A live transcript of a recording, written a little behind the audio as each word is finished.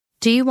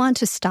Do you want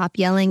to stop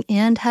yelling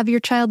and have your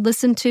child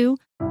listen too?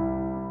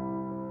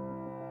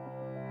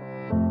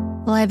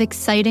 Well, I have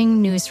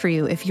exciting news for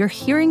you. If you're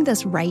hearing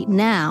this right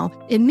now,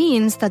 it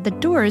means that the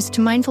doors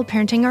to mindful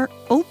parenting are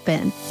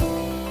open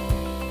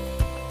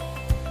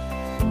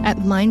at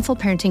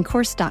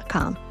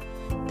mindfulparentingcourse.com.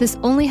 This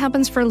only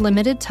happens for a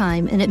limited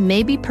time, and it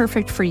may be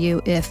perfect for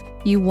you if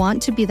you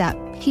want to be that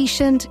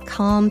patient,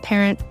 calm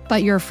parent,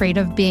 but you're afraid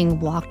of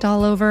being walked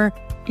all over.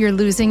 You're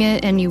losing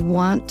it, and you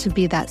want to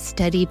be that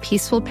steady,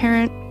 peaceful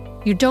parent.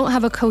 You don't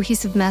have a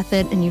cohesive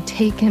method, and you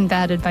take in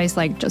bad advice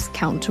like just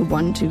count to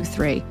 1, 2,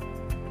 3.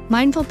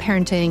 Mindful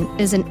parenting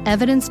is an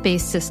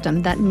evidence-based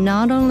system that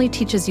not only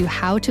teaches you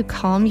how to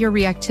calm your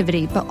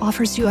reactivity, but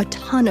offers you a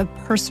ton of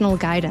personal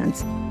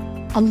guidance.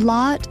 A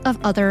lot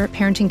of other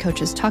parenting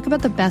coaches talk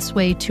about the best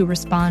way to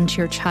respond to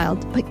your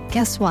child, but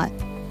guess what?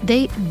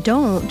 They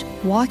don't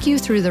walk you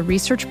through the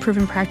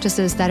research-proven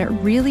practices that it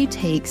really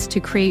takes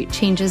to create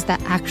changes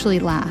that actually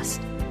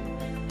last.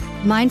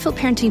 Mindful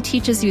parenting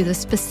teaches you the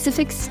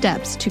specific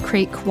steps to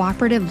create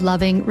cooperative,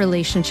 loving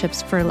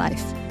relationships for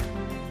life.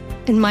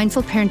 In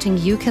mindful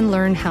parenting, you can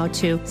learn how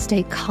to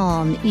stay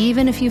calm,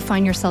 even if you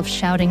find yourself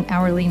shouting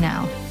hourly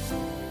now.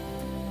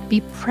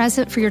 Be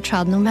present for your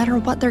child no matter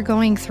what they're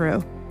going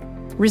through.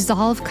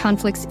 Resolve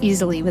conflicts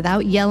easily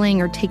without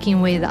yelling or taking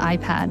away the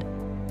iPad.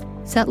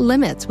 Set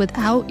limits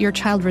without your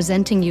child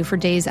resenting you for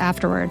days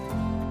afterward.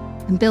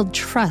 And build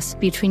trust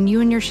between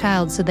you and your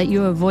child so that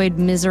you avoid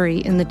misery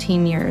in the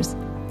teen years.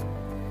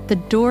 The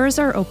doors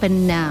are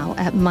open now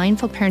at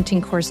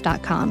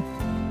mindfulparentingcourse.com.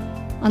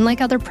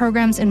 Unlike other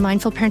programs in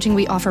mindful parenting,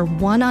 we offer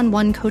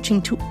one-on-one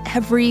coaching to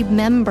every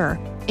member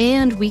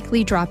and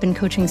weekly drop-in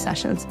coaching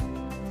sessions.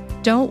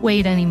 Don't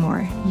wait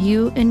anymore.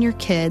 You and your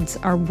kids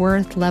are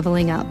worth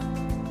leveling up.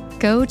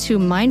 Go to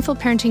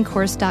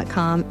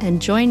mindfulparentingcourse.com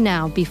and join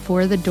now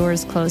before the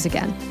doors close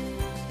again.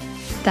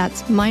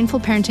 That's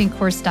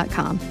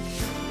mindfulparentingcourse.com.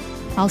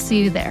 I'll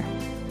see you there.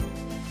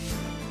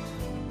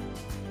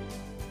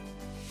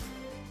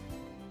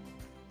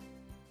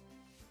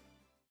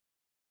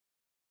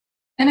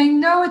 And I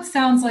know it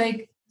sounds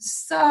like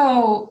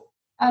so,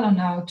 I don't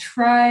know,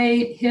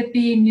 trite,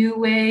 hippie,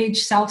 new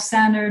age,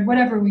 self-centered,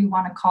 whatever we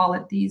want to call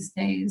it these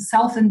days,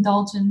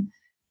 self-indulgent,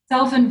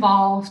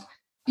 self-involved.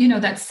 You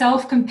know, that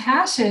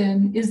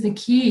self-compassion is the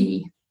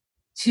key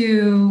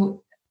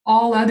to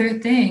all other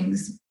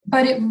things.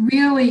 But it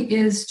really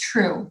is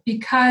true,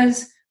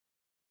 because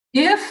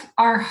if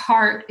our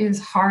heart is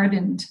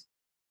hardened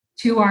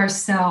to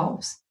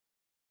ourselves,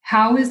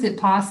 how is it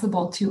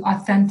possible to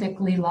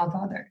authentically love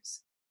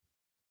others?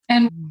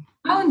 And what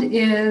I found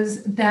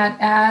is that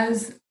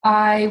as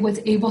I was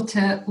able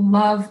to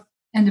love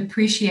and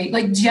appreciate,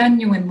 like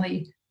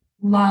genuinely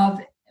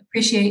love,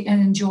 appreciate,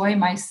 and enjoy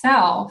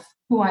myself,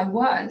 who I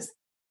was,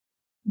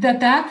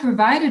 that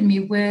provided me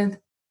with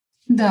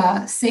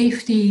the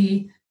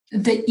safety,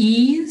 the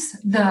ease,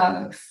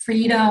 the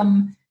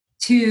freedom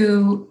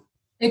to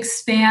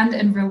expand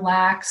and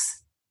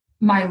relax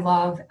my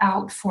love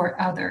out for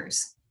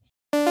others.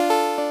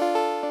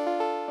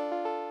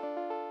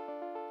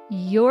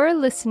 You're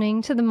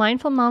listening to the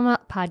Mindful Mama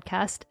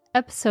podcast,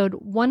 episode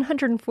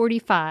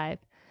 145.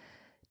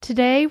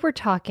 Today we're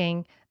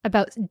talking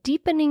about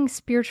deepening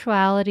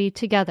spirituality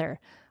together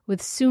with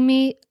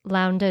Sumi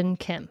Loudon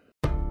Kim.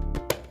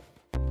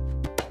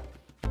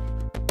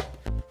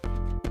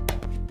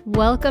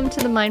 Welcome to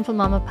the Mindful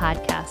Mama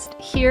podcast.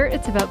 Here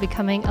it's about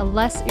becoming a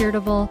less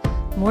irritable,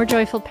 more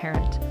joyful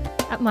parent.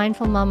 At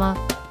Mindful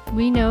Mama,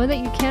 we know that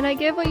you cannot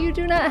give what you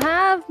do not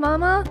have,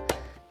 Mama.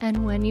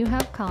 And when you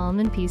have calm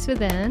and peace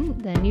within,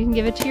 then you can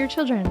give it to your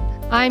children.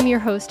 I'm your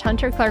host,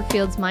 Hunter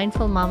Clarke-Field's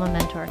Mindful Mama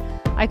mentor.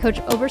 I coach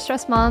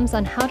overstressed moms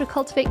on how to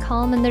cultivate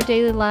calm in their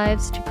daily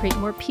lives to create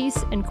more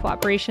peace and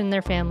cooperation in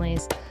their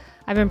families.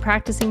 I've been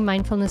practicing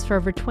mindfulness for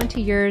over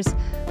 20 years.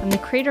 I'm the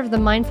creator of the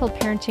Mindful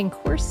Parenting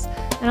course,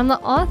 and I'm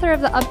the author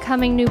of the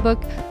upcoming new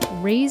book,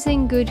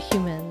 Raising Good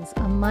Humans,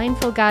 a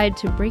mindful guide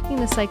to breaking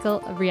the cycle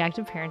of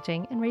reactive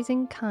parenting and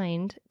raising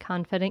kind,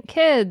 confident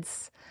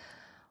kids.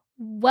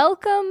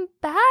 Welcome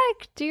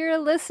back, dear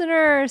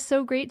listener.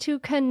 So great to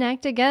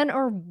connect again,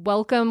 or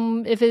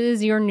welcome if it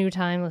is your new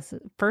time,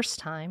 first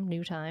time,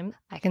 new time.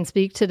 I can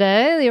speak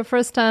today, your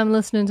first time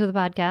listening to the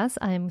podcast.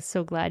 I'm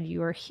so glad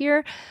you are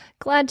here.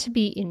 Glad to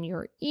be in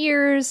your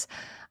ears.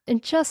 In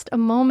just a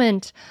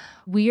moment,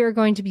 we are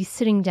going to be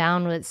sitting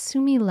down with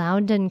Sumi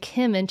Loudon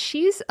Kim, and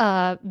she's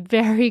a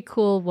very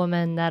cool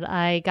woman that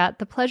I got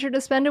the pleasure to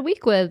spend a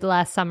week with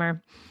last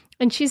summer.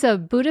 And she's a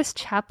Buddhist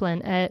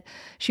chaplain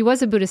she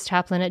was a Buddhist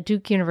chaplain at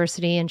Duke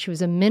University, and she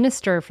was a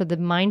minister for the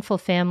Mindful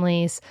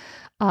Families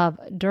of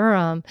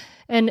Durham.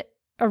 And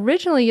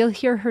originally, you'll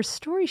hear her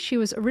story. She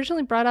was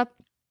originally brought up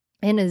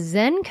in a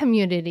Zen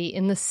community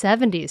in the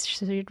 70s.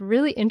 She had a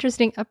really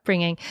interesting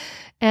upbringing.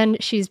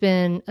 And she's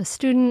been a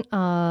student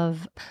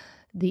of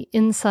the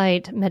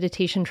Insight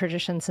meditation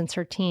tradition since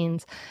her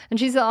teens. And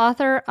she's the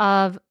author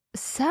of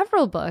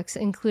several books,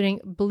 including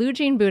Blue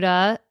Jean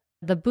Buddha,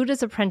 The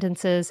Buddha's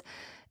Apprentices,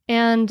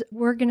 and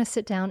we're going to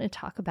sit down and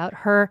talk about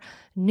her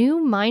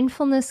new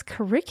mindfulness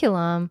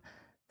curriculum,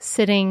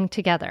 sitting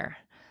together.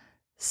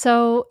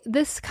 So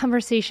this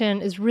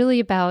conversation is really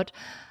about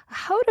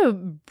how to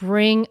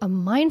bring a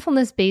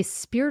mindfulness-based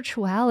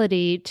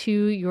spirituality to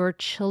your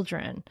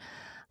children.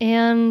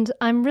 And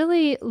I'm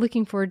really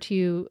looking forward to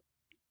you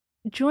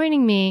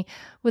joining me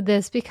with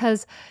this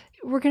because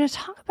we're going to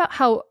talk about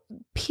how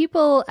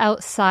people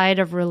outside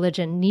of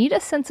religion need a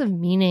sense of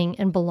meaning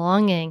and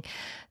belonging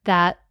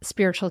that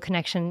spiritual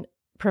connection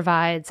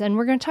provides. And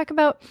we're going to talk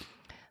about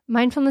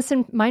mindfulness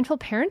and mindful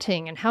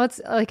parenting and how it's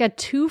like a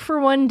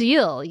 2-for-1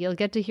 deal. You'll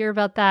get to hear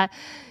about that.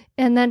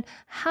 And then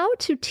how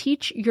to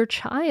teach your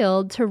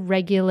child to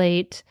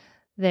regulate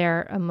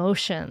their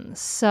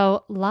emotions.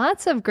 So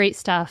lots of great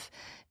stuff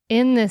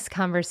in this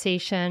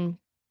conversation.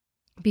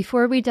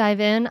 Before we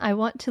dive in, I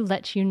want to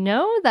let you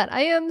know that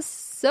I am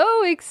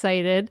so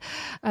excited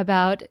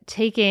about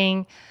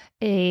taking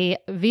a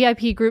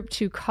VIP group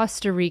to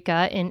Costa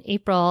Rica in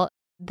April.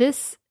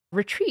 This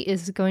retreat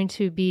is going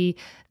to be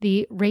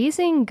the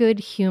Raising Good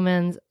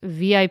Humans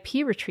VIP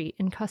retreat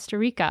in Costa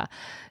Rica.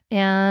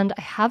 And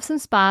I have some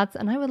spots,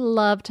 and I would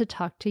love to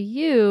talk to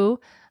you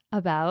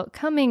about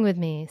coming with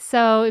me.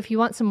 So if you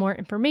want some more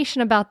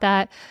information about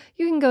that,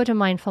 you can go to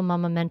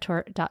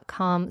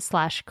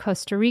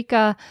mindfulmamamentor.com/Costa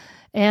Rica.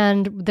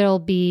 And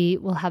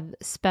we'll have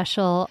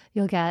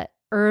you'll get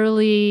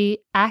early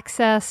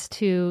access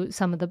to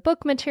some of the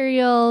book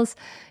materials,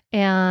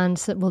 and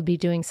so we'll be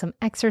doing some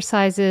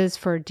exercises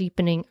for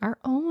deepening our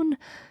own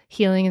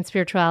healing and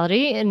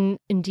spirituality, and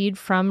indeed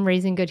from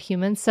Raising Good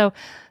Humans. So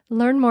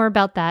learn more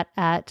about that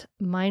at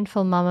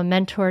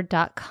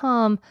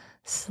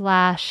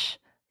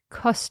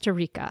mindfulmamamentor.com/Costa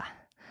Rica.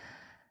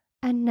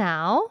 And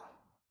now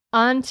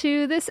on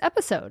to this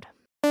episode.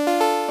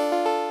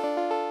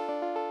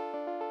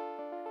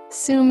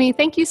 Sumi,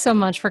 thank you so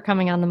much for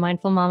coming on the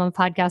Mindful Mama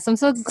podcast. I'm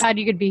so glad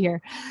you could be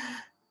here.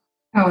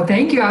 Oh,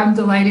 thank you. I'm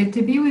delighted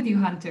to be with you,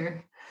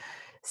 Hunter.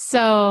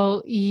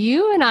 So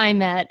you and I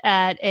met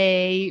at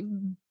a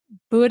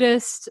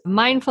Buddhist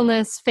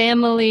mindfulness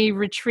family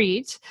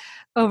retreat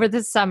over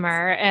the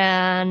summer,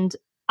 and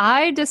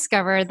I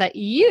discovered that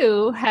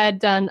you had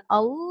done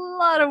a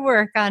lot of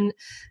work on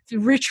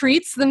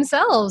retreats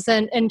themselves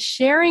and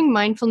sharing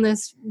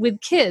mindfulness with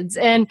kids.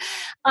 And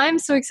I'm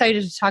so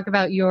excited to talk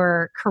about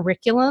your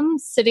curriculum,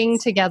 Sitting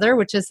Together,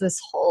 which is this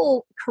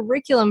whole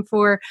curriculum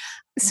for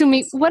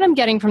Sumi. What I'm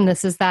getting from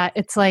this is that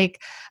it's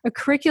like a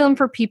curriculum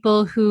for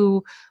people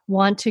who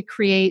want to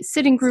create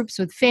sitting groups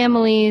with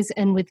families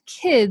and with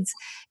kids.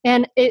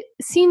 And it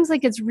seems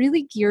like it's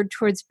really geared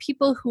towards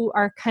people who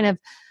are kind of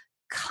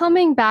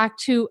coming back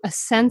to a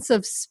sense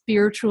of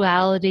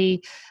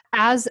spirituality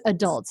as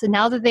adults. And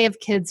now that they have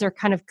kids, they're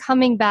kind of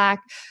coming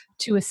back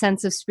to a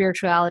sense of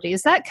spirituality.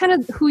 Is that kind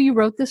of who you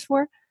wrote this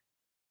for?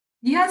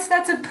 Yes,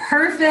 that's a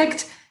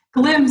perfect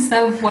glimpse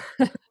of what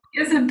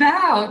it's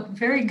about.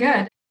 Very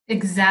good.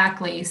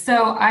 Exactly.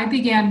 So I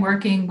began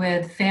working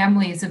with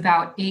families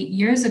about 8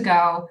 years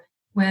ago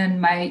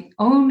when my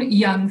own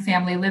young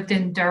family lived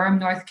in Durham,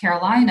 North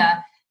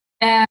Carolina.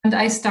 And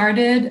I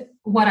started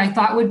what I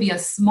thought would be a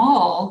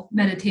small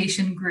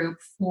meditation group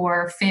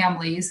for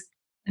families.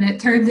 And it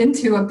turned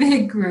into a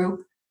big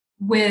group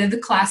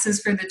with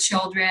classes for the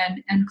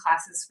children and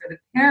classes for the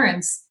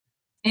parents.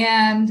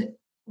 And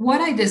what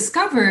I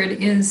discovered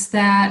is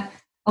that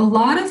a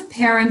lot of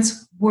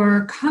parents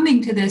were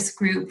coming to this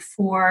group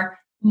for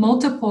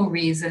multiple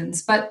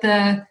reasons, but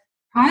the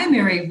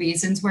primary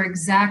reasons were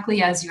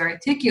exactly as you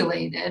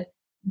articulated,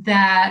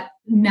 that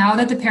now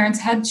that the parents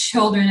had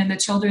children and the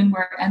children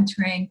were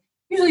entering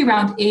usually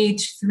around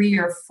age 3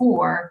 or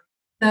 4,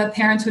 the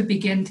parents would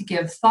begin to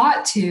give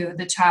thought to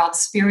the child's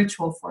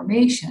spiritual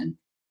formation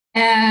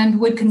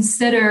and would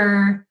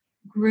consider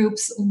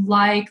groups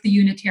like the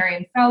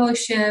Unitarian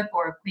Fellowship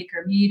or a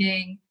Quaker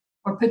meeting,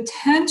 or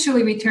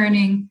potentially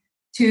returning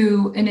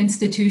to an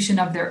institution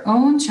of their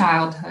own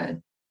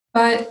childhood.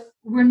 But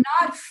we're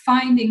not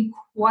finding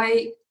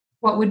quite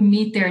what would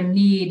meet their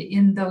need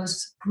in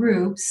those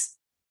groups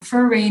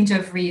for a range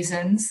of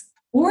reasons.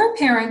 Or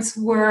parents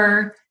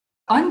were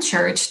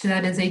unchurched,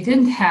 that is, they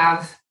didn't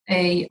have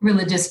a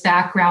religious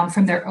background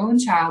from their own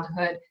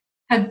childhood,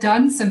 had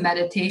done some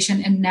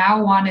meditation and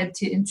now wanted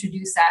to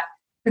introduce that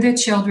for their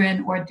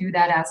children or do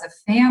that as a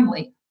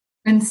family.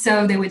 And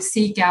so they would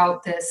seek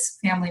out this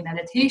family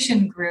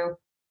meditation group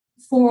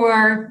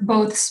for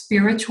both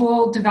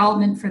spiritual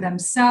development for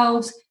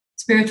themselves,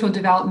 spiritual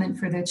development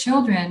for their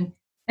children,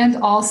 and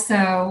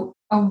also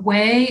a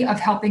way of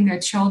helping their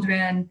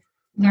children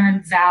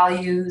learn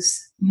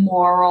values,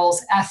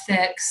 morals,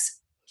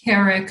 ethics,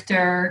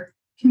 character,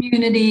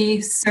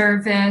 community,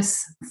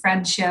 service,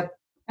 friendship,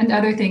 and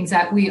other things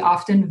that we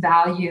often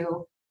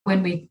value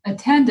when we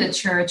attend a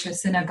church, a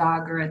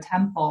synagogue, or a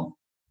temple.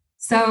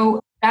 So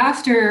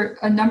after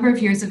a number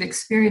of years of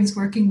experience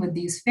working with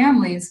these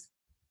families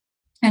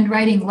and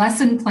writing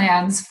lesson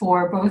plans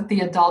for both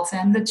the adults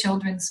and the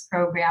children's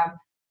program,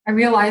 I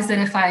realized that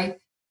if I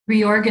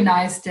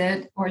reorganized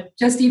it or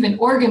just even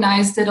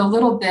organized it a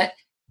little bit,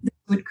 this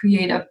would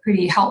create a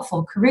pretty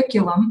helpful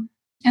curriculum.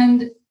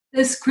 And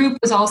this group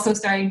was also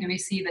starting to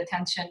receive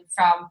attention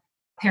from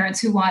parents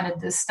who wanted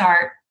to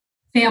start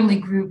family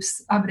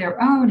groups of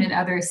their own in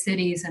other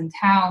cities and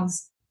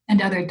towns,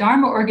 and other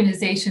Dharma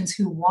organizations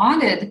who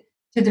wanted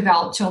to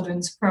develop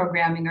children's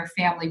programming or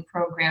family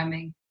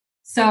programming.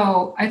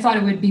 So I thought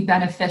it would be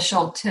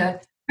beneficial to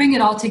bring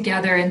it all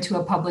together into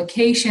a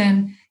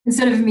publication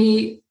instead of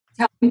me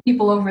telling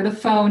people over the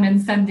phone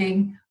and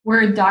sending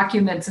Word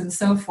documents and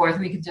so forth.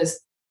 We could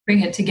just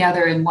bring it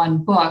together in one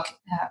book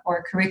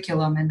or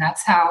curriculum. And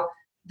that's how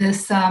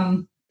this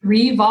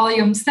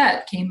 3-volume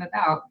set came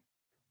about.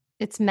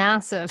 It's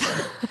massive.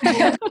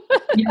 Yep.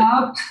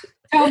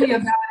 Tell me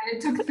about it.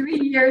 It took 3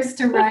 years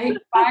to write,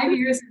 5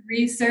 years of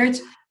research,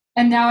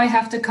 and now I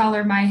have to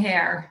color my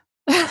hair.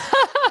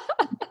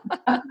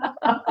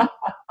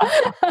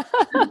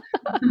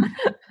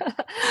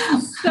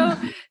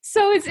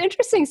 So it's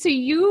interesting. So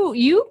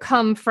you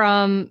come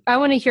from, I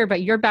want to hear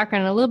about your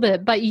background a little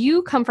bit, but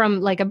you come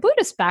from like a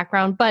Buddhist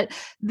background, but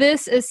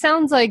it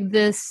sounds like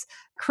this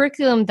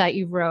curriculum that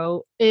you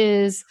wrote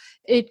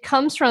it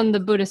comes from the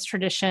Buddhist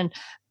tradition.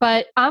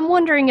 But I'm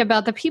wondering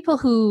about the people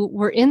who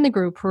were in the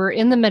group, who were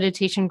in the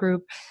meditation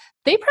group.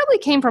 They probably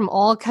came from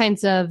all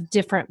kinds of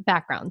different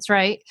backgrounds,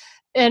 right?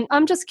 And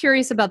I'm just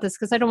curious about this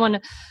because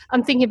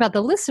I'm thinking about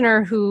the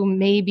listener who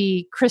may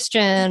be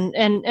Christian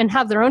and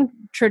have their own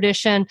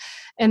tradition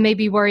and may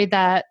be worried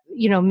that,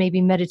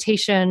 maybe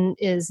meditation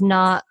is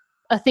not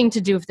a thing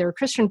to do if they're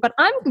Christian. But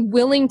I'm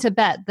willing to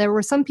bet there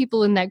were some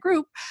people in that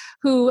group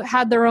who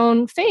had their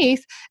own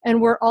faith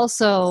and were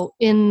also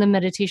in the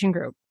meditation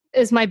group.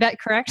 Is my bet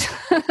correct?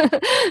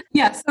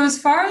 Yeah. So as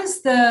far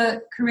as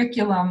the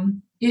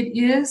curriculum, it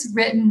is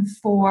written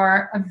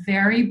for a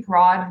very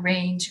broad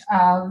range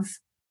of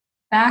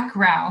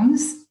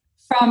backgrounds,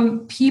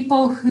 from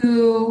people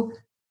who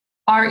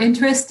are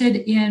interested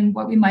in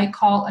what we might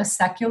call a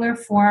secular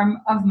form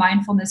of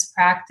mindfulness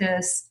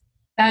practice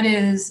that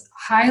is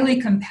highly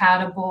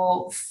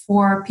compatible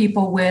for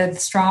people with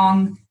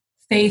strong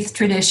faith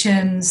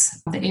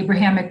traditions, the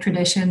Abrahamic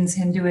traditions,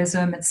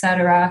 Hinduism,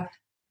 etc.,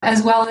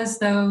 as well as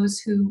those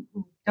who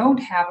don't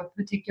have a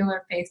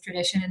particular faith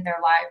tradition in their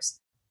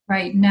lives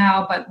right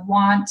now, but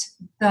want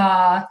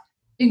the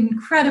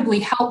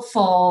incredibly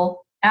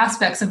helpful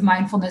aspects of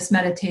mindfulness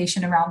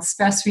meditation around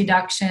stress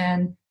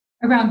reduction,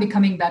 around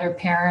becoming better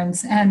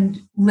parents, and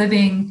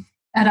living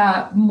at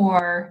a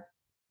more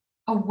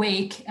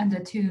awake and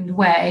attuned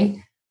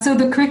way. So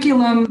the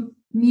curriculum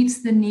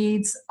meets the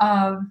needs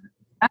of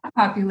that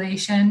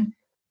population,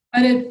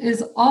 but it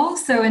is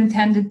also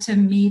intended to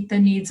meet the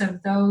needs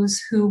of those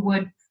who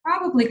would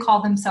probably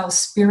call themselves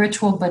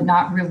spiritual but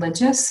not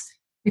religious.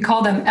 We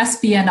call them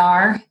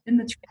SBNR in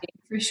the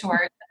trade for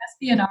short,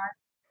 SBNR.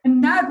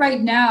 And that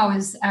right now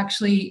is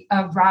actually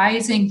a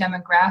rising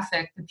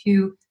demographic. The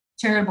Pew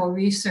Charitable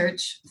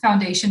Research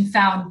Foundation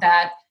found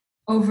that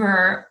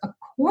over a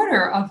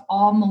quarter of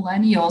all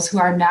millennials who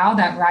are now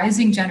that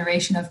rising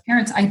generation of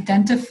parents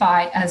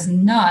identify as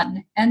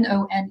none,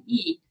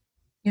 N-O-N-E,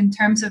 in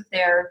terms of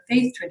their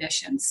faith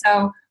tradition.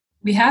 So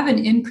we have an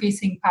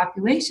increasing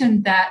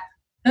population that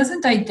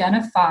doesn't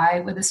identify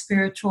with a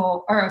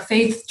spiritual or a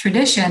faith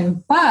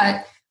tradition,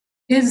 but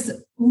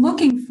is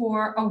looking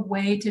for a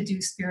way to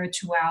do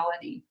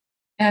spirituality.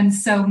 And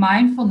so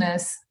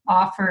mindfulness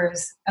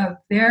offers a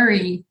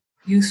very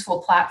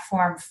useful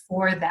platform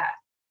for that.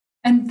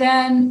 And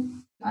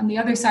then on the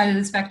other side of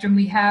the spectrum,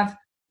 we have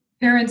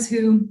parents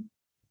who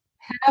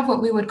have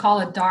what we would call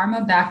a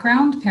Dharma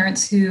background,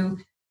 parents who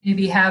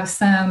maybe have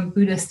some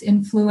Buddhist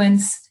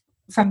influence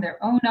from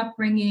their own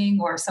upbringing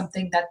or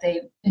something that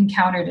they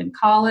encountered in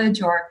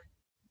college or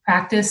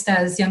practiced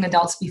as young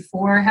adults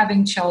before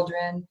having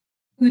children,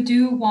 who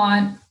do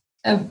want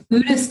a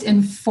Buddhist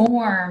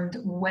informed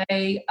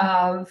way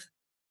of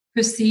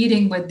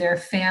proceeding with their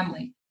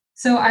family.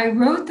 So I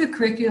wrote the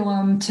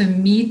curriculum to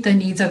meet the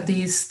needs of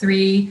these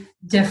 3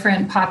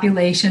 different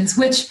populations,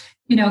 which,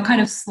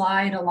 kind of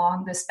slide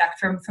along the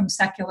spectrum from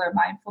secular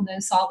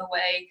mindfulness all the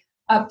way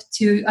up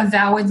to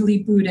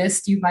avowedly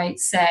Buddhist, you might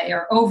say,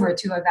 or over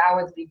to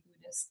avowedly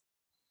Buddhist.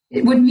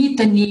 It would meet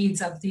the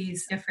needs of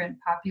these different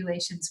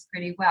populations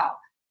pretty well.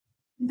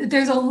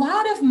 There's a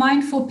lot of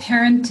mindful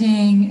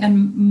parenting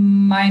and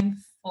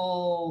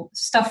mindful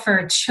stuff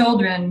for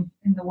children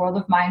in the world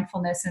of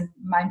mindfulness and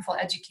mindful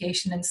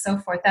education and so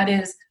forth that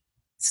is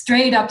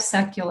straight up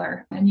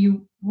secular, and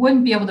you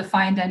wouldn't be able to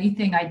find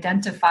anything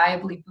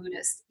identifiably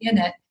Buddhist in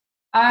it.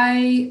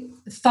 I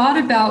thought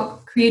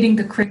about creating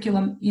the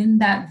curriculum in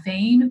that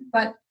vein,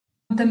 but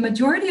the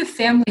majority of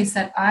families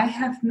that I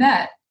have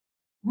met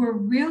were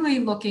really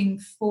looking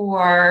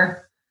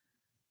for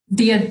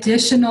the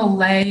additional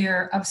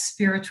layer of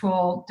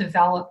spiritual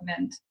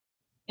development.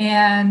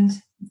 And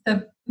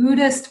the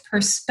Buddhist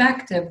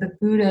perspective, the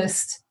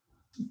Buddhist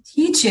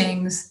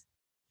teachings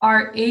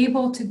are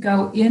able to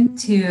go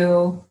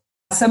into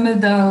some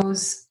of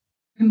those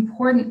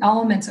important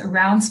elements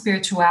around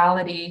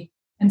spirituality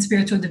and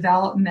spiritual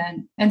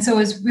development. And so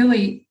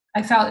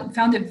I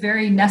found it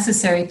very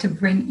necessary to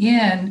bring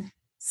in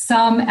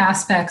some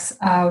aspects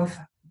of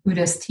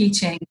Buddhist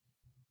teaching,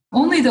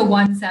 only the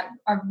ones that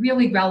are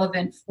really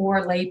relevant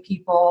for lay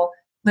people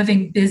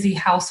living busy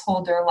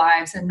householder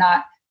lives and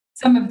not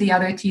some of the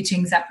other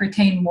teachings that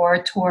pertain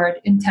more toward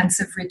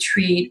intensive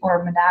retreat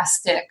or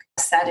monastic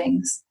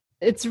settings.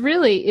 It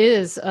really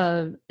is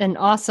an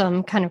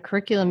awesome kind of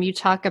curriculum. You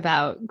talk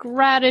about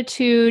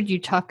gratitude, you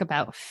talk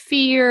about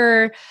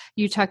fear,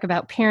 you talk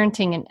about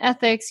parenting and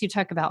ethics, you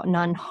talk about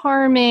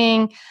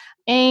non-harming,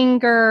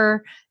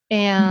 anger,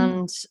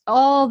 and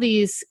all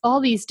these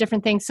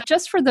different things. So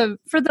just for the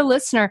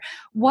listener,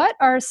 what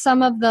are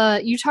some of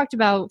you talked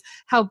about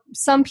how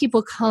some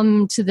people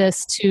come to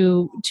this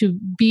to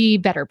be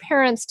better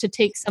parents, to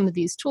take some of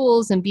these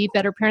tools and be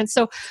better parents.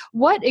 So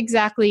what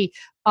exactly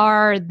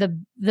are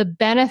the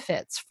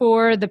benefits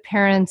for the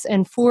parents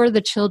and for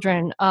the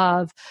children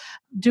of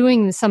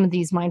doing some of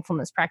these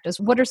mindfulness practice?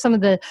 What are some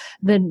of the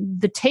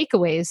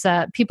takeaways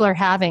that people are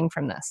having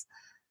from this?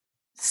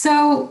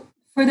 So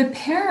for the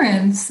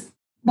parents,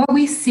 what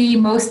we see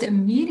most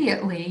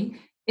immediately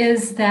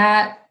is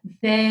that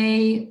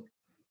they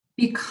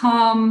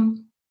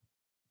become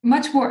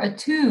much more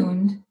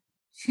attuned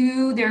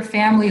to their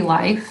family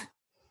life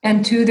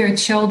and to their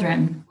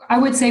children. I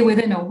would say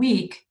within a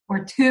week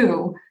or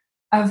two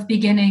of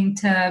beginning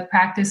to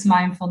practice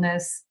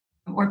mindfulness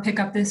or pick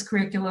up this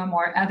curriculum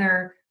or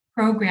other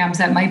programs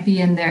that might be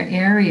in their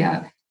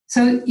area.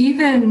 So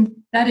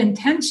even that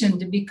intention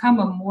to become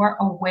a more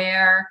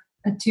aware,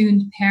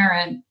 attuned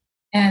parent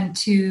and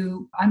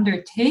to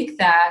undertake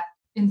that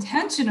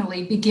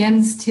intentionally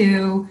begins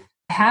to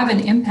have an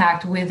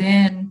impact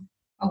within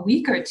a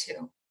week or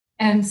two.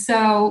 And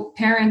so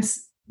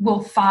parents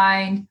will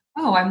find,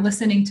 oh, I'm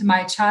listening to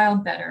my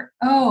child better.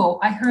 Oh,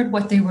 I heard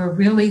what they were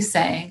really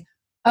saying.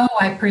 Oh,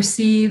 I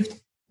perceived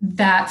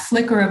that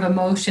flicker of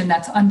emotion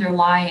that's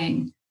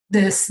underlying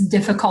this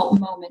difficult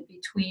moment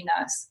between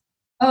us.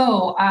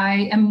 Oh,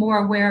 I am more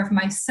aware of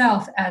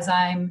myself as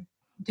I'm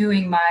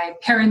doing my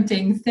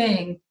parenting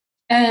thing.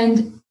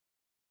 And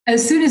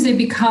as soon as they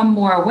become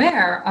more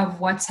aware of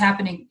what's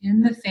happening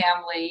in the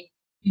family,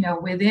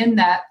 within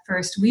that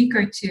first week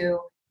or two,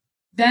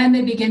 then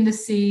they begin to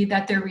see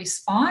that they're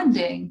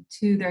responding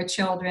to their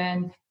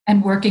children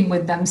and working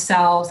with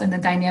themselves and the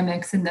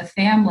dynamics in the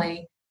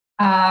family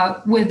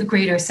with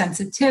greater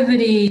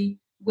sensitivity,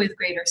 with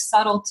greater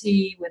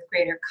subtlety, with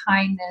greater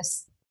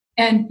kindness.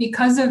 And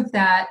because of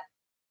that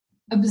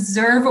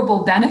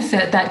observable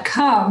benefit that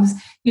comes,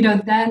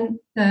 then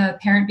the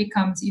parent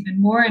becomes even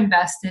more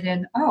invested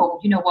in,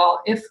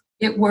 well, if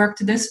it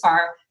worked this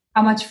far,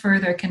 how much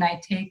further can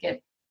I take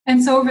it?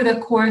 And so over the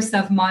course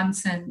of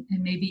months and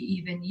maybe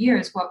even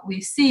years, what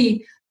we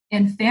see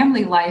in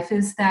family life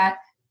is that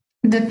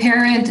the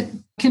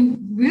parent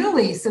can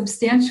really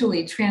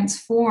substantially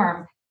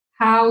transform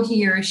how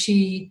he or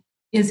she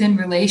is in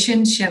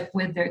relationship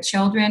with their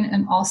children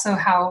and also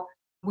how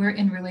we're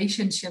in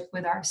relationship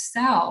with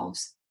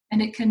ourselves.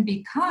 And it can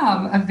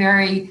become a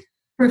very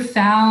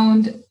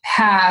profound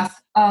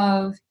path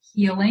of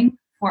healing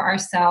for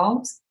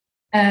ourselves,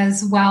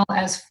 as well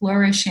as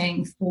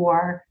flourishing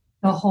for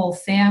the whole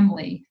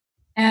family.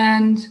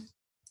 And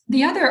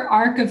the other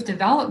arc of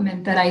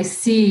development that I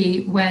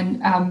see when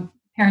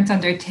parents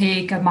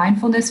undertake a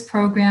mindfulness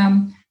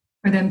program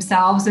for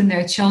themselves and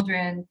their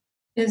children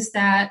is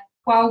that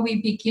while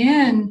we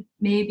begin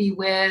maybe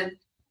with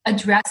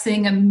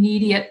addressing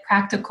immediate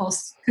practical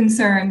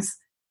concerns,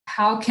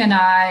 how can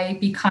I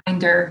be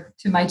kinder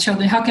to my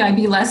children? How can I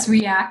be less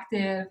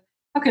reactive?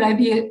 How can I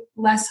be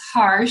less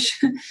harsh?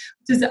 Which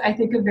is, I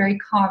think, a very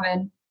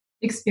common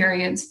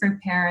experience for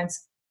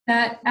parents.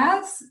 That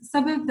as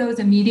some of those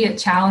immediate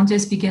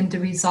challenges begin to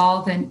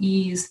resolve and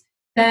ease,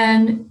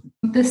 then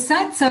the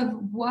sense of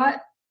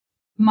what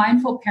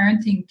mindful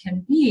parenting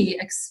can be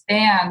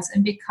expands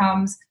and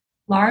becomes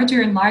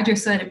larger and larger,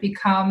 so that it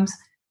becomes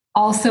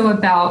also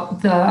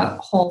about the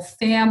whole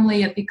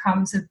family. It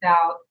becomes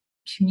about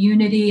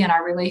community and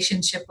our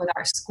relationship with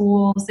our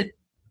schools. It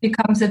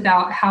becomes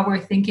about how we're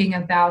thinking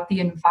about the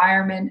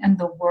environment and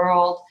the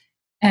world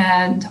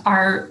and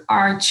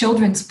our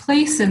children's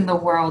place in the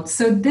world.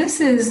 So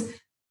this is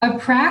a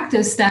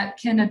practice that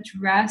can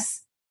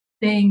address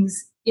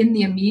things in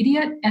the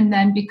immediate and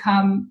then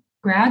become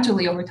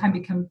gradually over time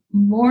become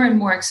more and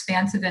more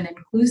expansive and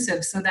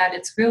inclusive, so that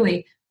it's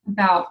really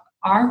about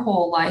our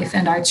whole life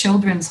and our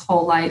children's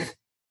whole life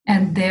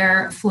and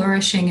their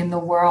flourishing in the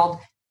world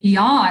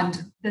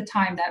beyond the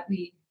time that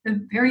the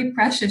very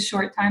precious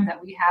short time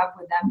that we have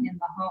with them in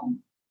the home.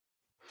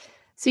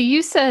 So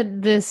you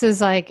said this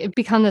is it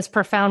become this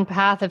profound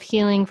path of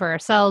healing for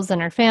ourselves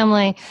and our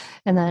family,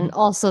 and then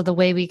also the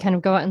way we kind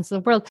of go out into the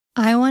world.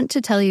 I want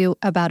to tell you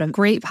about a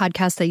great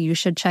podcast that you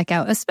should check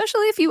out,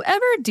 especially if you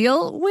ever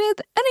deal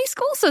with any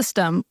school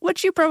system,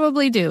 which you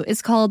probably do.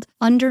 It's called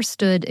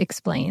Understood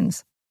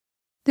Explains.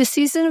 This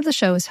season of the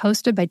show is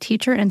hosted by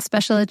teacher and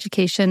special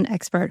education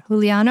expert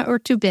Juliana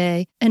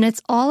Urtubey, and it's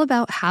all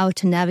about how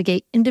to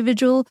navigate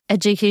individual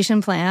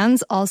education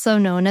plans, also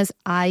known as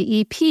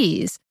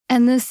IEPs.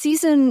 And this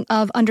season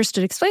of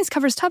Understood Explains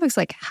covers topics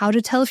like how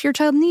to tell if your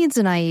child needs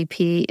an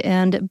IEP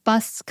and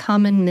busts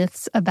common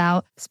myths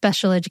about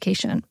special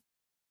education.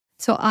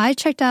 So I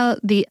checked out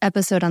the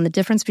episode on the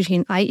difference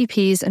between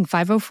IEPs and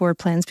 504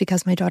 plans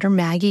because my daughter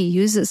Maggie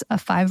uses a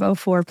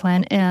 504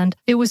 plan, and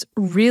it was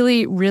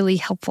really, really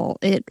helpful.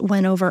 It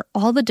went over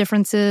all the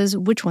differences,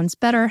 which one's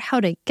better, how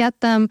to get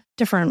them,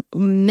 different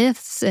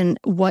myths and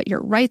what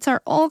your rights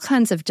are, all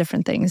kinds of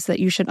different things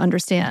that you should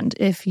understand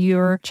if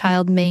your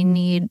child may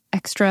need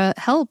extra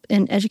help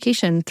in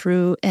education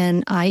through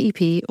an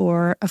IEP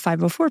or a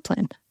 504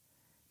 plan.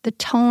 The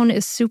tone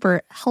is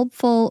super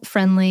helpful,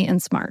 friendly,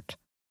 and smart.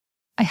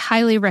 I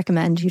highly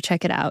recommend you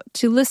check it out.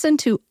 To listen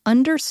to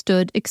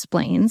Understood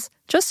Explains,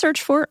 just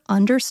search for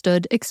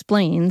Understood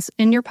Explains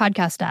in your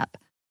podcast app.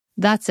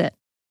 That's it.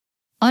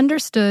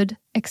 Understood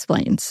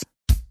Explains.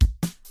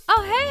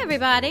 Oh, hey,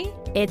 everybody.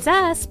 It's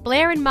us,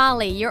 Blair and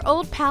Molly, your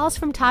old pals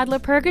from Toddler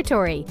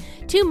Purgatory.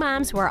 Two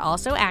moms who are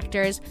also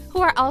actors, who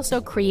are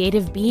also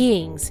creative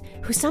beings,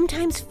 who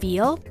sometimes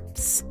feel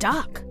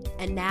stuck.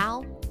 And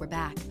now we're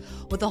back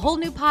with a whole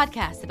new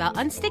podcast about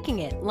unsticking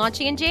it,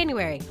 launching in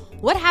January.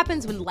 What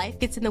happens when life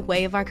gets in the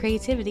way of our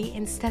creativity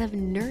instead of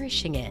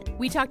nourishing it?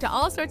 We talk to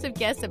all sorts of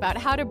guests about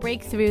how to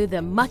break through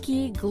the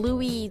mucky,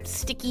 gluey,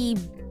 sticky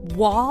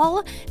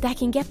wall that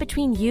can get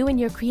between you and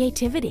your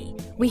creativity.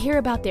 We hear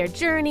about their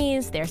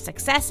journeys, their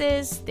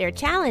successes, their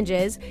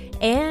challenges,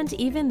 and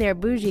even their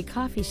bougie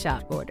coffee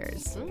shop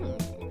orders.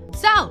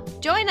 So,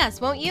 join us,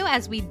 won't you,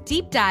 as we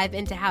deep dive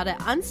into how to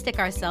unstick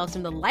ourselves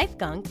from the life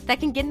gunk that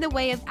can get in the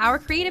way of our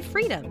creative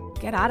freedom.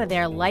 Get out of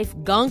there, life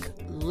gunk.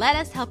 Let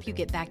us help you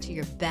get back to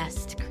your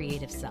best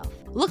creative self.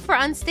 Look for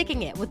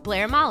Unsticking It with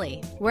Blair and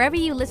Molly, wherever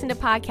you listen to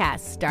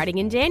podcasts, starting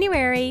in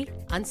January.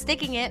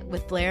 Unsticking It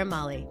with Blair and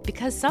Molly,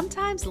 because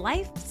sometimes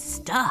life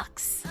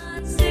sucks.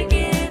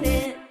 Unsticking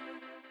it.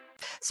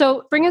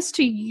 So bring us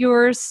to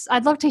yours.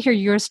 I'd love to hear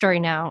your story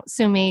now,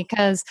 Sumi,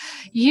 because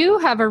you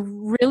have a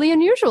really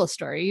unusual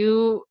story.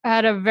 You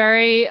had a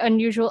very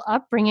unusual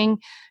upbringing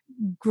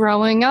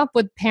growing up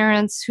with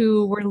parents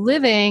who were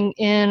living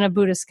in a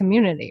Buddhist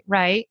community,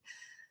 right?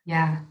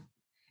 Yeah,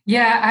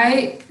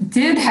 I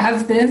did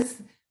have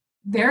this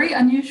very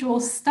unusual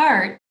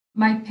start.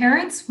 My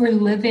parents were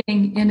living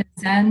in a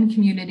Zen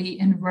community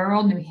in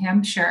rural New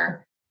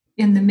Hampshire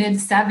in the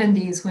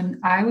mid-70s when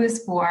I was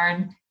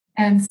born.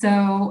 And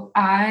so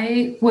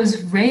I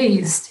was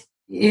raised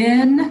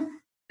in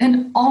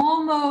an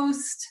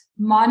almost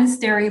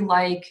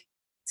monastery-like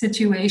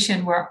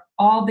situation where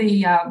all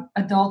the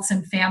adults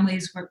and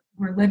families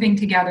were living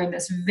together in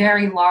this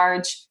very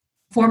large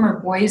former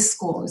boys'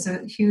 school. It was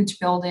a huge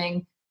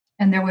building,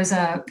 and there was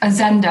a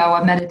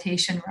zendo, a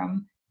meditation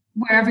room,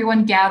 where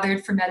everyone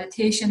gathered for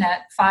meditation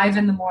at 5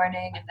 a.m,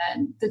 and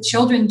then the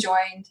children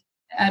joined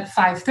at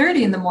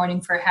 5:30 in the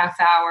morning for a half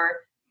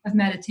hour of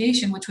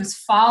meditation, which was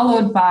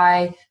followed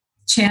by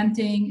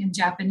chanting in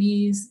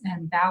Japanese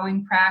and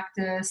bowing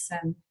practice,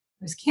 and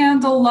there was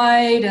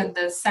candlelight, and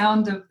the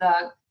sound of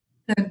the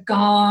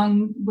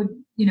gong would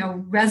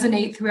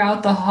resonate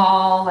throughout the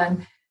hall.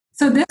 And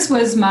so these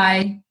were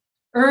my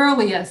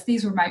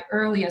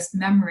earliest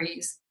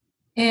memories.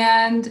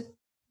 And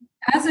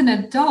as an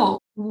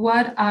adult,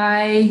 what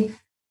I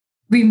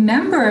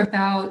remember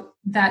about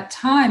that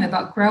time,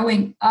 about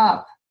growing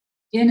up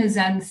in a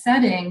Zen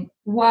setting,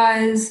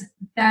 was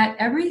that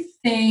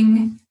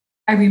everything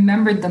I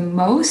remembered the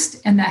most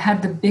and that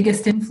had the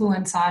biggest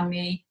influence on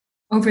me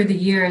over the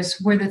years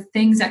were the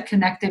things that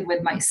connected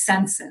with my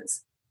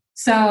senses.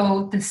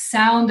 So the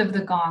sound of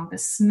the gong, the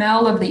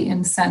smell of the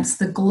incense,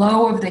 the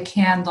glow of the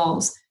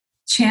candles,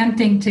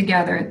 chanting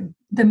together,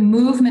 the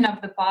movement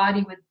of the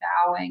body with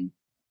bowing,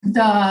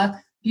 the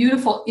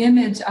beautiful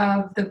image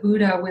of the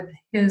Buddha with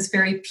his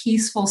very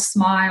peaceful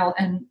smile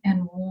and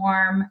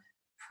warm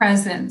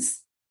presence.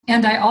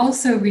 And I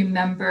also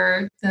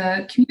remember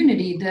the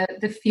community,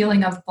 the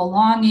feeling of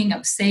belonging,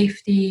 of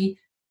safety,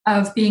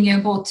 of being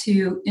able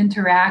to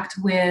interact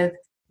with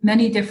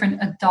many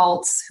different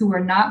adults who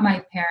were not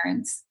my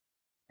parents.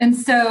 And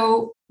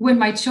so when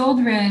my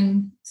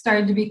children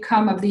started to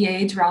become of the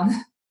age around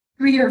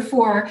 3 or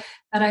 4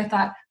 that I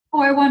thought,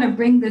 I want to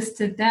bring this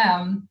to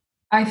them,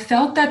 I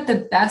felt that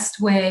the best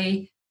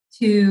way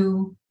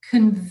to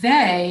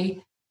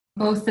convey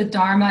both the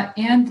Dharma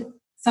and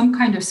some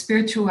kind of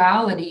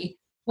spirituality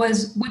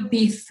would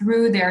be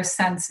through their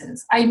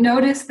senses. I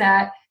noticed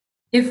that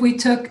if we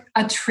took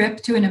a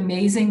trip to an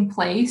amazing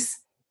place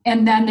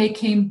and then they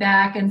came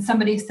back and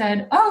somebody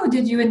said,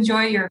 did you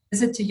enjoy your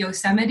visit to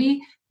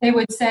Yosemite? They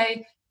would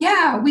say,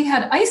 yeah, we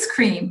had ice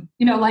cream,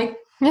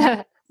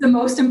 the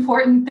most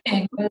important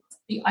thing was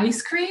the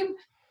ice cream.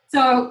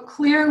 So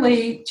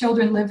clearly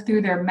children live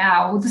through their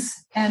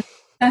mouths and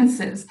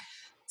senses.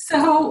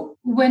 So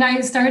when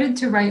I started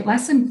to write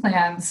lesson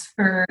plans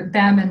for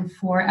them and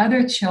for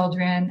other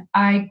children,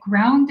 I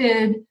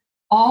grounded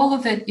all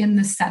of it in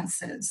the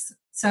senses.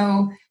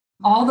 So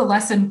all the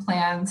lesson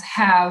plans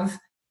have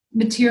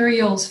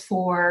materials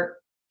for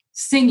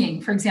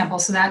singing, for example,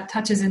 so that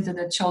touches into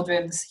the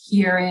children's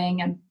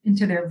hearing and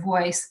into their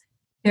voice.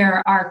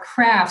 There are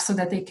crafts so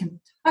that they can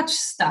touch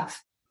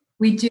stuff.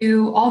 We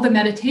do all the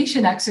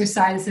meditation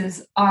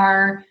exercises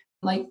are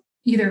like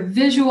either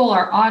visual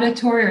or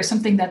auditory or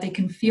something that they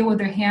can feel with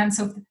their hands.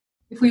 So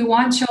if we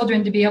want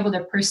children to be able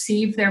to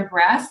perceive their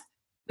breath,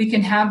 we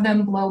can have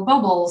them blow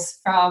bubbles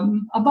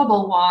from a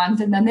bubble wand,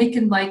 and then they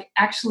can like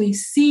actually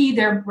see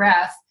their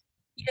breath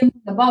in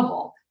the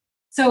bubble.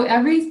 So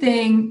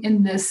everything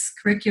in this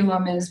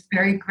curriculum is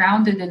very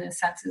grounded in the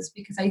senses,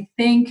 because I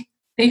think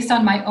based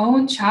on my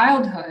own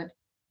childhood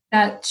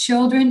that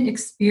children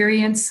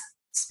experience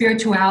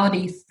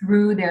spirituality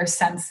through their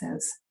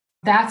senses.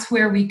 That's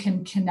where we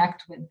can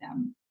connect with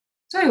them.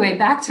 So anyway,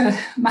 back to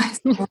my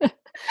story.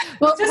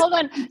 Well, hold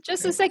on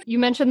just a sec. You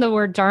mentioned the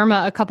word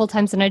dharma a couple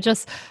times, and I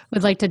just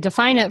would like to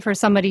define it for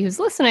somebody who's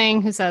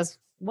listening who says,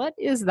 what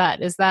is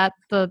that? Is that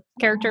the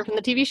character from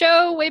the TV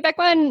show way back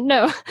when?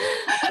 No.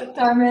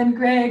 Dharma and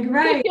Greg,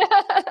 right.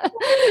 Yeah.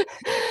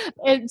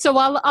 And so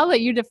I'll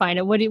let you define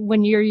it.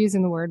 When you're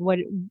using the word, what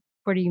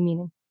are you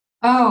meaning?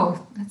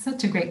 Oh, that's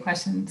such a great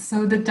question.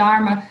 So the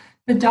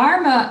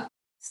Dharma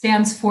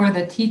stands for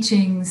the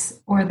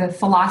teachings or the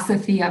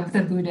philosophy of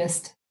the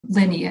Buddhist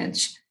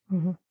lineage.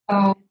 Mm-hmm.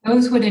 So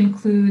those would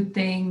include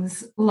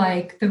things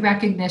like the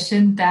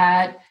recognition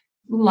that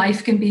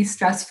life can be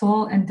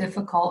stressful and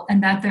difficult,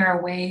 and that there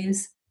are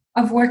ways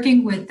of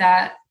working with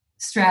that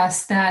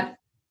stress that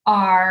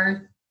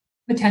are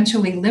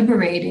potentially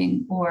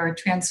liberating or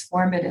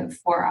transformative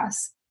for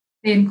us.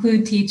 They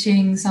include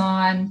teachings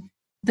on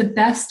the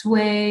best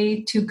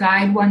way to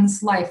guide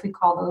one's life. We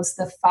call those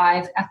the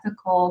 5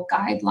 ethical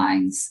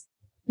guidelines.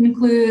 It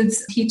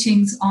includes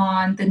teachings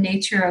on the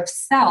nature of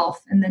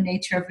self and the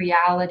nature of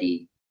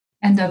reality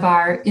and of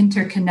our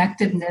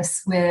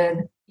interconnectedness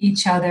with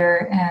each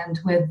other and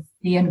with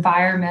the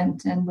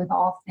environment and with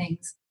all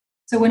things.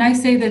 So when I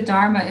say the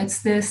Dharma,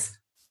 it's this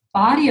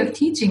body of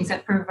teachings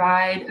that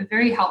provide a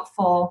very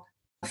helpful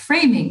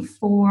framing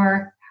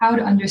for how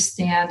to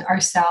understand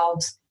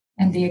ourselves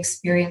and the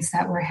experience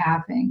that we're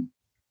having.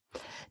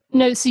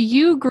 No, so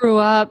you grew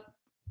up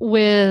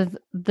with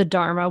the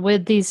Dharma,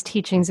 with these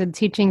teachings and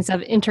teachings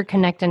of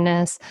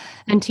interconnectedness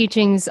and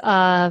teachings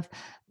of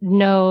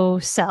no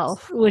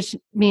self, which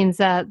means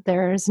that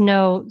there's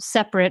no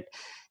separate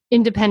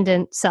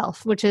independent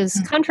self, which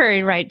is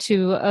contrary, right,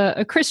 to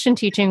a Christian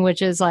teaching,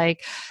 which is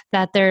like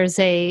that there's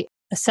a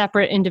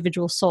separate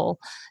individual soul.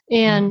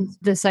 And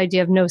this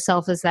idea of no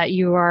self is that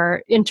you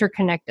are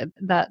interconnected,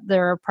 that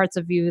there are parts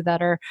of you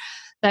that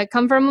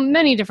come from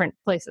many different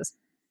places.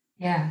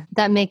 Yeah.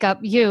 That make up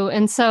you.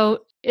 And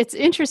so it's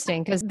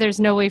interesting because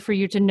there's no way for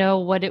you to know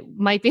what it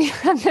might be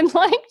have been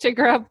like to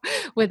grow up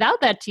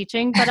without that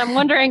teaching. But I'm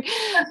wondering,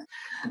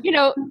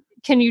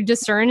 can you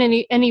discern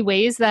any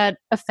ways that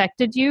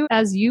affected you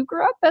as you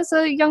grew up as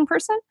a young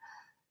person?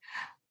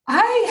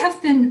 I have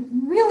been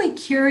really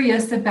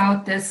curious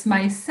about this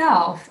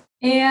myself.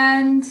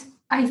 And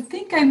I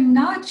think I'm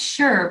not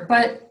sure,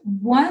 but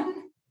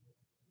one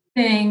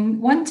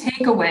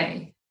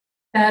takeaway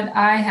that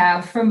I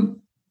have from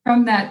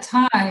that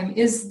time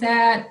is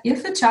that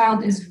if a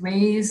child is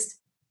raised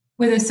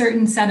with a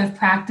certain set of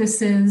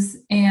practices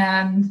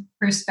and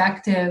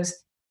perspectives,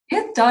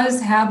 it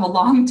does have a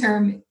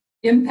long-term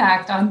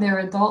impact on their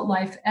adult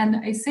life. And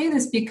I say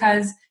this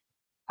because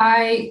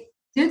I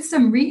did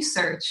some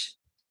research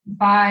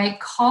by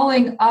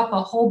calling up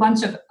a whole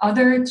bunch of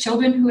other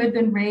children who had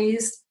been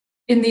raised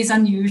in these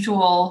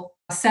unusual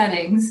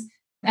settings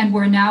and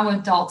were now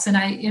adults. And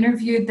I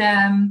interviewed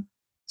them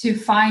to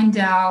find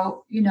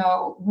out,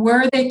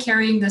 were they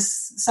carrying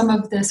some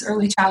of this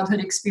early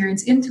childhood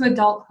experience into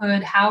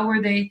adulthood? How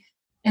were they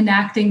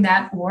enacting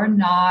that or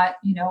not?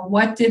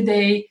 What did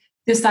they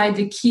decide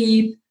to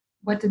keep?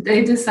 What did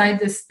they decide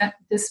to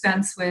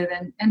dispense with?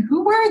 And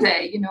who were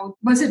they?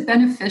 Was it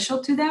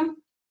beneficial to them?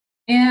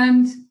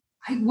 And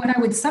what I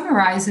would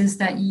summarize is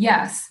that,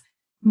 yes,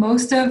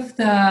 most of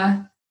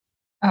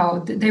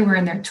they were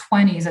in their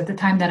 20s at the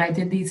time that I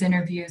did these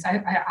interviews.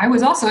 I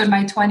was also in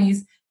my 20s.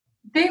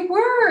 They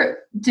were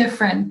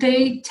different.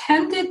 They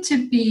tended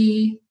to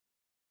be,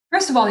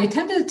 first of all, they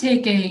tended to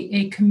take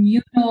a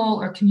communal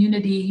or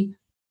community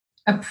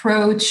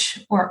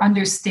approach or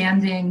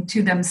understanding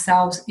to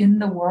themselves in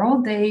the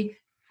world. They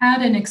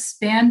had an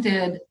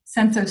expanded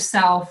sense of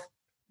self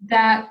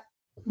that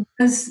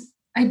was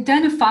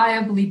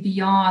identifiably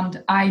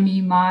beyond I,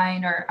 me,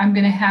 mine, or I'm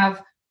going to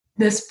have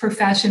this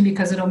profession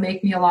because it'll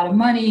make me a lot of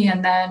money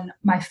and then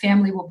my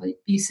family will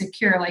be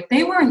secure. Like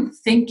they weren't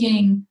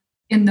thinking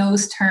in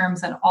those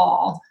terms at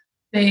all.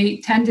 They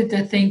tended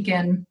to think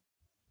in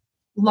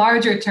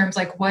larger terms,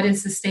 like what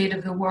is the state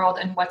of the world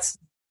and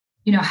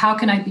how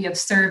can I be of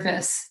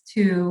service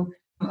to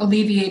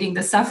alleviating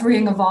the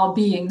suffering of all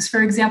beings,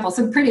 for example,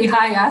 some pretty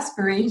high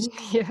aspirations.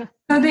 Yeah.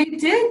 So they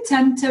did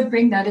tend to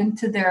bring that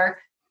into their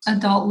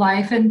adult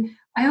life. And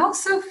I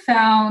also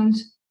found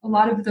a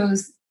lot of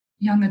those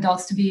young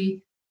adults to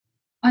be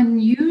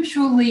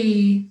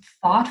unusually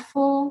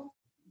thoughtful,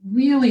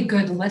 really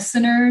good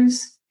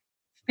listeners,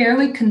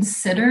 fairly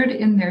considered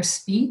in their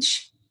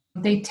speech.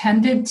 They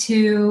tended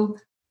to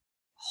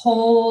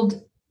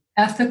hold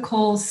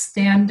ethical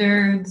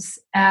standards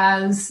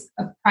as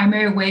a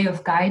primary way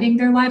of guiding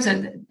their lives.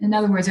 In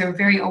other words, they were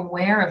very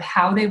aware of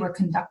how they were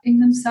conducting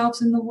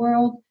themselves in the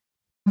world.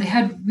 They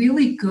had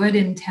really good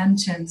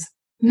intentions.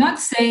 I'm not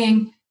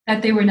saying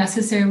that they were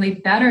necessarily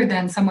better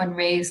than someone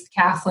raised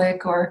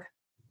Catholic or,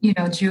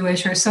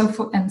 Jewish or so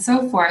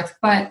forth,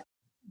 but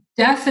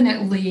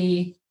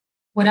definitely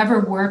whatever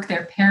work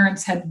their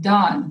parents had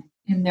done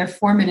in their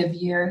formative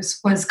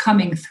years was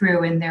coming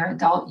through in their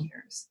adult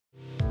years.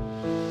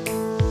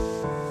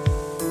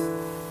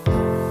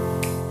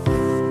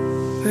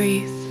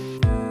 Breathe.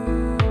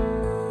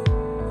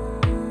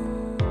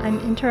 I'm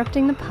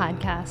interrupting the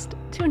podcast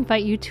to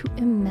invite you to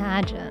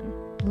imagine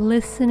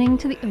listening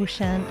to the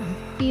ocean and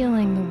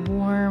feeling the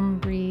warm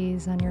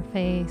breeze on your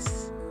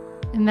face.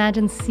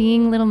 Imagine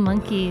seeing little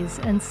monkeys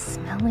and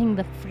smelling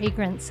the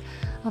fragrance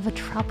of a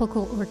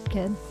tropical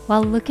orchid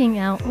while looking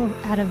out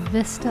at a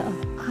vista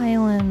of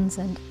islands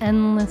and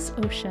endless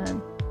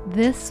ocean.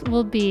 This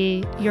will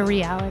be your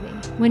reality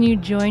when you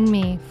join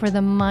me for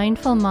the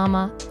Mindful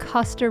Mama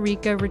Costa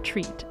Rica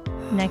retreat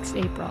next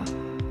April.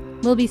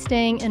 We'll be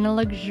staying in a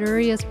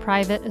luxurious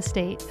private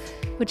estate,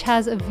 which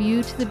has a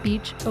view to the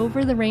beach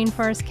over the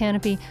rainforest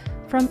canopy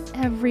from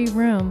every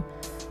room,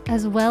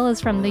 as well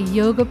as from the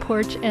yoga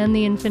porch and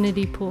the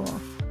infinity pool.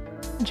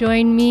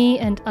 Join me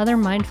and other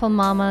mindful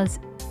mamas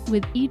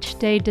with each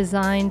day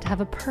designed to have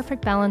a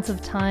perfect balance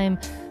of time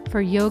for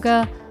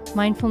yoga,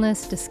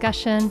 mindfulness,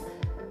 discussion,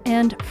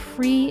 and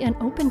free and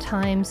open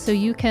time so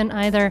you can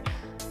either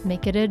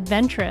make it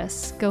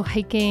adventurous, go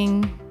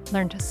hiking,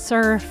 learn to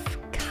surf,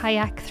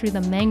 kayak through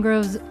the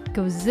mangroves,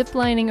 go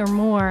ziplining or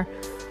more,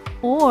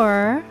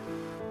 or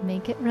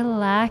make it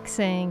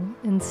relaxing.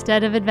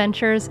 Instead of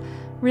adventures,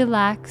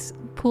 relax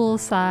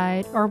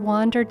poolside or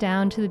wander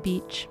down to the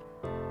beach.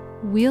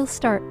 We'll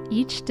start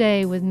each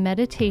day with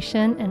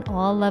meditation and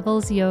all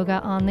levels yoga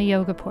on the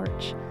yoga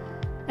porch.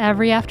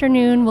 Every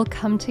afternoon, we'll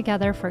come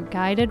together for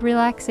guided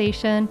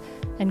relaxation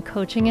and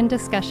coaching and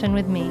discussion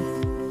with me.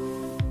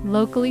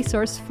 Locally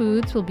sourced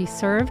foods will be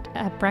served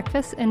at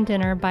breakfast and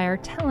dinner by our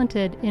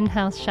talented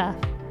in-house chef.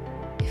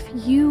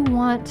 If you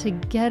want to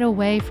get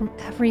away from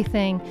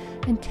everything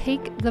and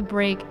take the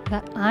break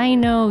that I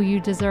know you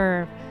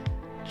deserve,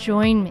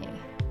 join me.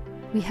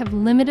 We have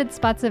limited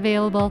spots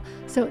available,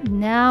 so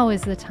now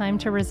is the time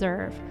to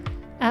reserve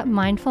at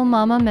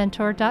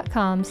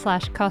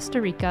mindfulmamamentor.com/Costa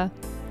Rica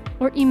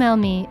or email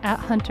me at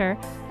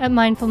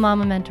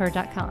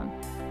hunter@mindfulmamamentor.com.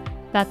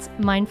 That's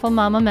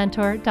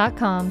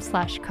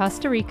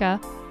mindfulmamamentor.com/Costa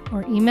Rica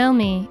or email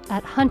me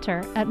at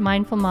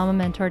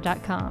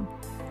hunter@mindfulmamamentor.com.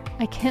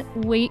 I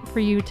can't wait for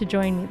you to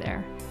join me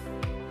there.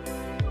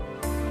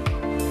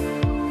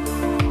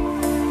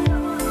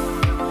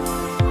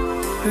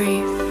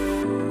 Breathe.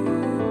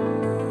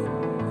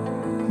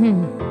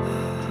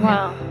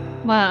 Wow.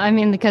 Wow. I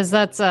mean, because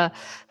that's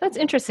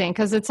interesting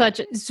because it's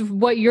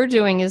what you're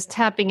doing is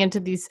tapping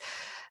into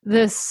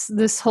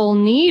this whole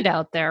need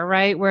out there,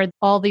 right? Where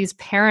all these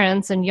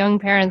parents and young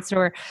parents who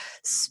are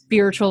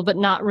spiritual, but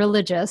not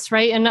religious,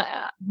 right? And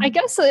I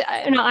guess,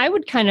 I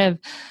would kind of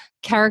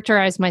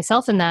characterize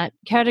myself in that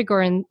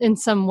category in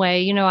some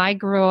way. I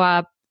grew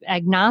up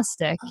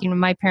agnostic.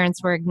 My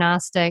parents were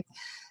agnostic,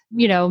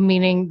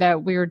 meaning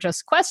that we were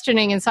just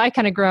questioning. And so I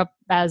kind of grew up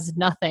as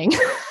nothing.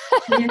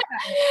 Yeah.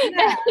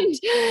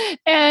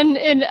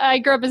 And I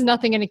grew up as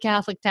nothing in a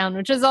Catholic town,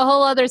 which is a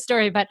whole other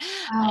story. But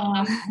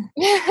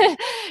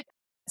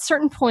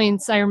certain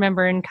points I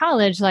remember in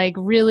college, like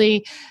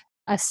really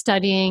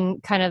studying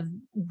kind of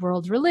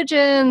world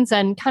religions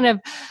and kind of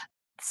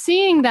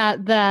seeing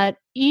that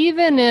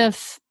even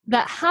if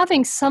that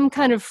having some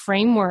kind of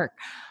framework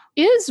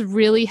is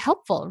really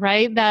helpful,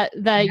 right? That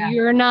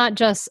you're not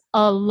just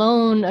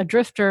alone, a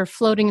drifter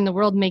floating in the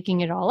world, making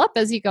it all up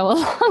as you go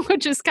along,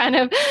 which is kind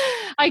of,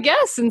 I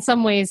guess, in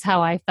some ways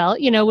how I felt,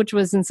 which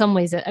was in some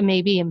ways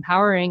maybe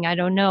empowering. I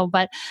don't know,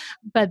 but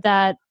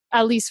that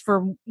at least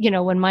for,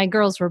 when my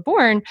girls were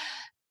born,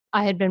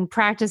 I had been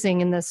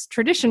practicing in this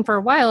tradition for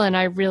a while. And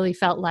I really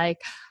felt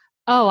like,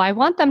 oh, I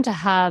want them to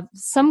have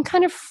some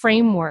kind of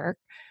framework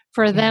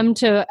for them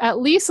to at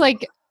least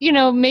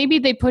maybe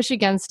they push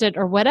against it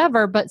or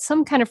whatever, but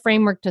some kind of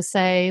framework to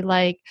say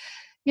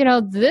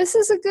this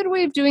is a good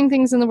way of doing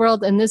things in the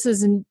world. And this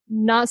is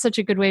not such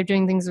a good way of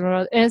doing things in the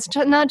world. And it's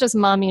not just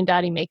mommy and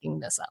daddy making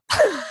this up.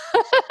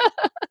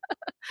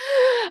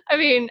 I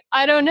mean,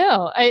 I don't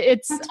know. I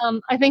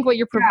think what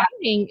you're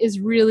providing is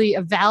really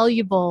a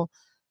valuable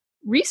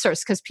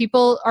resource because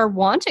people are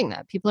wanting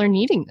that. People are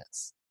needing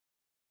this.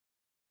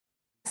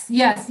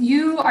 Yes,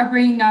 you are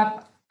bringing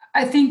up,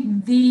 I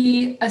think,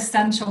 the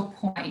essential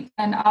point,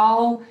 and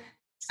I'll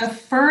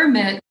affirm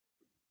it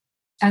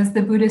as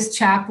the Buddhist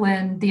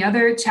chaplain. The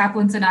other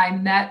chaplains and I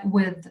met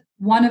with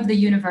one of the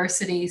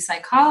university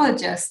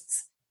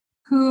psychologists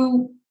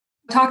who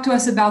talked to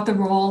us about the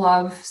role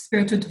of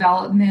spiritual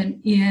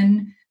development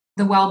in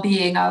the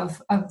well-being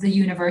of the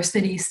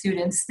university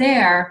students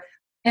there.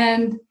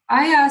 And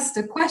I asked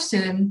a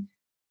question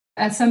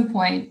at some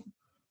point.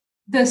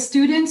 The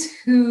students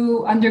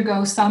who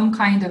undergo some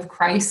kind of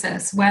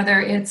crisis,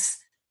 whether it's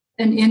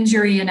an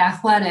injury in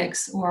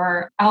athletics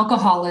or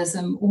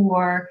alcoholism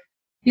or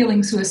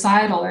feeling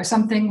suicidal or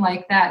something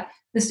like that,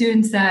 the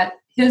students that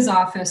his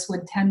office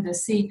would tend to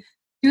see,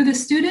 do the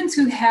students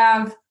who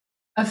have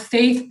a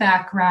faith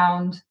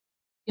background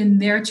in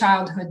their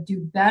childhood do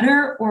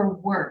better or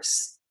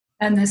worse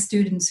than the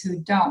students who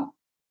don't?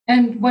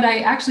 And what I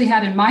actually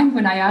had in mind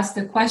when I asked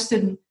the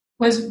question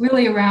was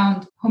really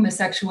around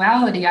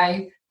homosexuality.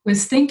 I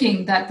was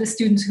thinking that the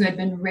students who had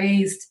been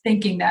raised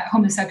thinking that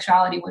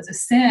homosexuality was a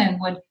sin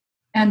would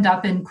end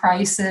up in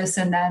crisis,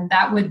 and then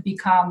that would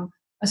become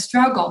a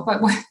struggle.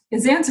 But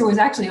his answer was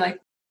actually like,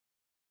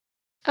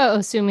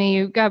 oh, Sumi,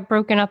 you got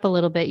broken up a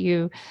little bit.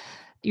 You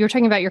were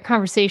talking about your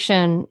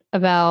conversation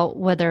about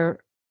whether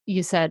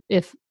you said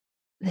if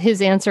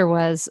his answer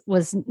was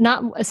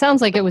not, it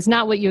sounds like it was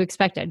not what you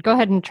expected. Go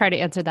ahead and try to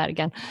answer that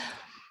again.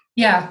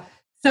 Yeah.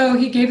 So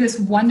he gave this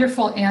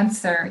wonderful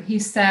answer. He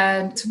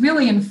said, it's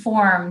really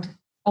informed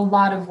a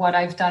lot of what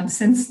I've done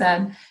since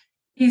then.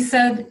 He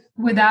said,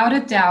 without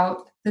a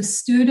doubt, the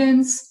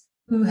students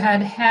who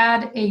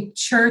had a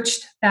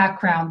churched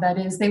background, that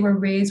is, they were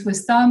raised with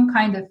some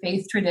kind of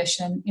faith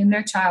tradition in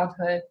their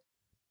childhood,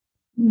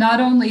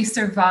 not only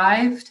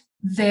survived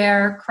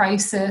their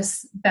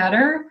crisis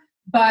better,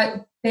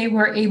 but they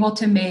were able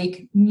to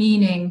make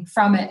meaning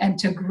from it and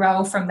to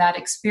grow from that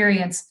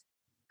experience,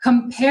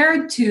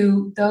 compared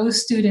to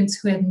those students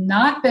who had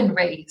not been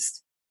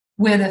raised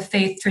with a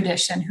faith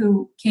tradition,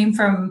 who came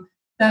from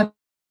the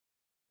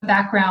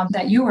background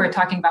that you were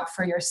talking about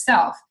for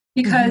yourself.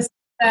 Because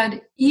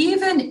that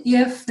even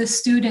if the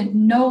student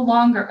no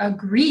longer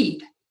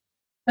agreed,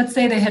 let's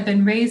say they had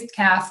been raised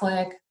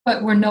Catholic,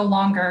 but were no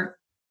longer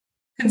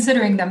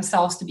considering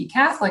themselves to be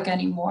Catholic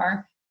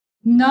anymore,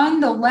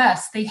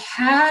 nonetheless, they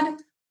had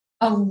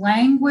a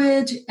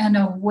language and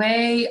a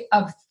way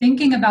of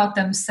thinking about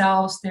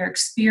themselves, their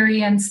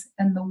experience,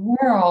 and the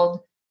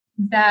world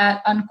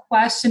that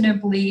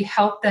unquestionably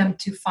helped them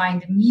to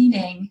find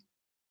meaning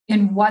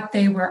in what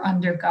they were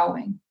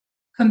undergoing,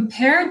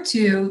 compared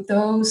to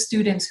those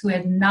students who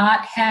had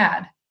not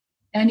had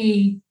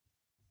any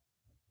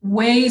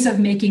ways of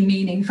making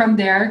meaning from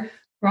their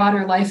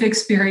broader life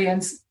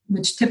experience,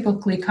 which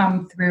typically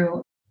come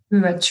through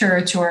a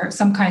church or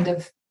some kind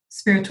of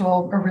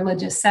spiritual or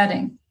religious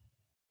setting.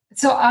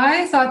 So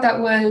I thought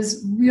that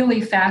was really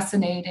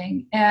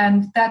fascinating.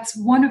 And that's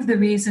one of the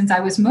reasons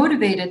I was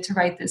motivated to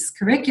write this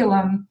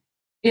curriculum,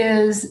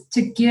 is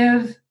to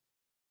give,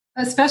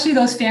 especially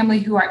those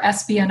families who are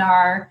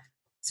SBNR,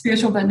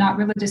 spiritual but not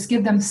religious,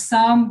 give them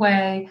some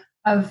way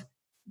of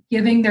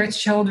giving their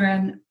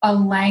children a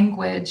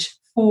language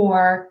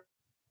for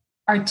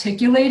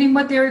articulating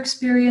what they're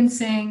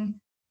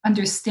experiencing,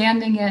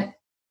 understanding it,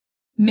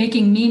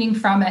 making meaning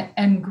from it,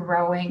 and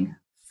growing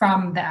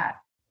from that.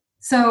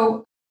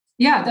 So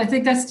yeah, I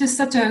think that's just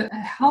such a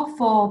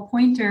helpful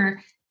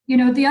pointer. You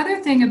know, the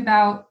other thing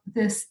about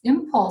this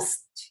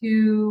impulse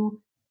to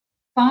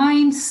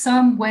find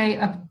some way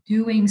of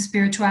doing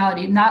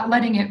spirituality, not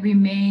letting it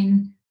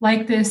remain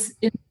like this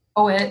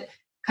inchoate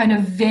kind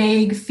of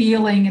vague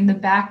feeling in the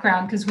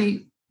background, because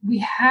we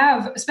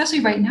have, especially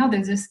right now,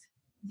 there's this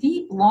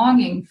deep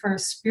longing for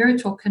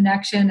spiritual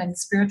connection and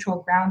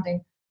spiritual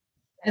grounding,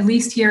 at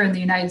least here in the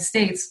United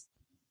States,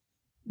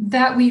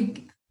 that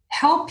we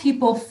help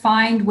people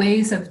find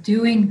ways of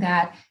doing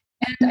that.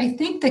 And I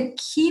think the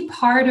key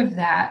part of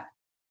that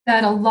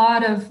a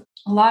lot of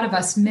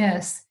us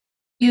miss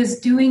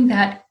is doing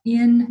that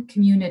in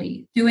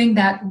community, doing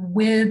that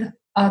with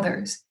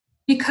others.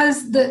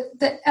 Because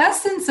the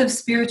essence of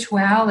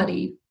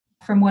spirituality,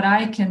 from what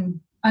I can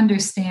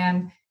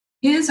understand,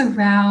 is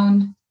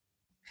around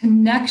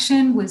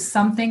connection with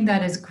something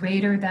that is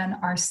greater than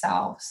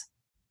ourselves.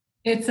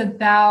 It's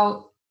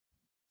about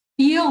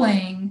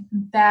feeling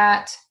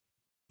that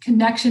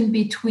connection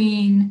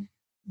between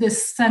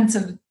this sense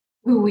of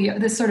who we are,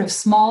 this sort of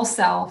small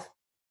self,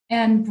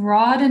 and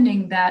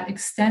broadening that,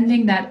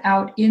 extending that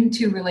out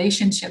into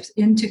relationships,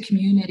 into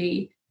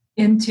community,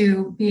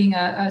 into being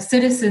a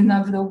citizen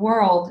of the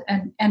world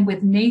and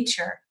with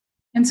nature.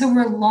 And so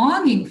we're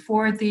longing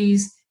for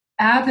these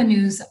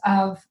avenues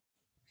of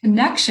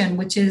connection,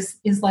 which is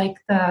like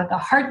the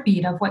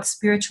heartbeat of what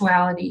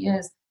spirituality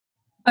is.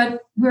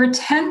 But we're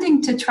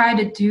tending to try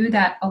to do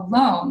that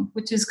alone,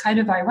 which is kind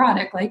of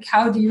ironic. Like,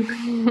 how do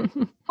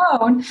you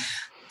alone?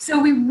 So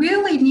we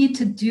really need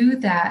to do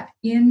that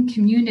in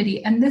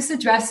community. And this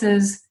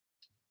addresses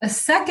a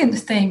second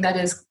thing that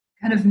is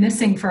kind of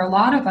missing for a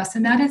lot of us,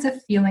 and that is a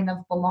feeling of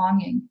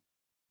belonging.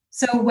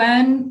 So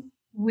when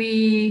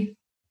we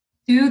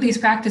do these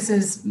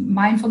practices,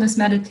 mindfulness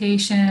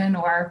meditation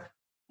or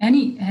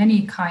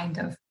any kind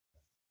of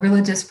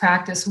religious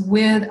practice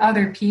with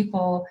other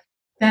people,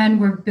 then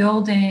we're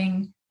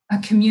building a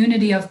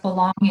community of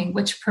belonging,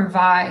 which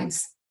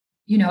provides,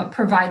 it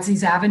provides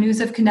these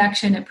avenues of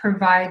connection. It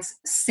provides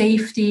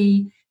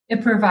safety.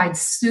 It provides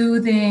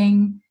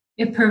soothing.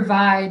 It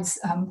provides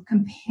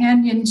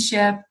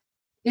companionship.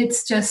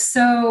 It's just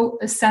so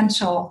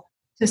essential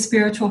to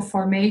spiritual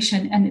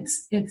formation. And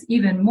it's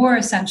even more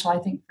essential, I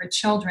think, for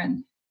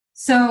children.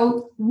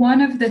 So one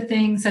of the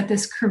things that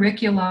this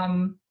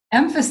curriculum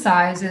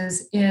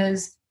emphasizes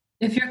is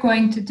if you're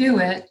going to do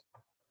it,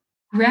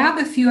 grab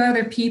a few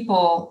other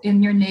people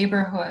in your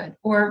neighborhood,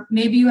 or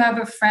maybe you have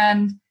a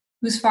friend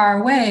who's far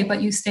away,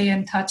 but you stay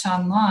in touch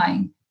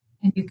online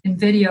and you can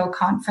video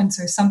conference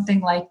or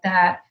something like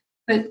that.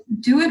 But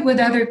do it with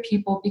other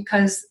people,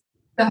 because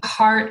the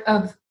heart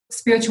of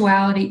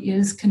spirituality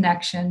is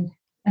connection.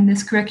 And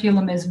this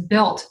curriculum is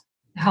built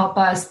to help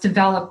us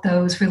develop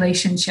those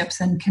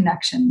relationships and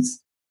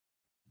connections.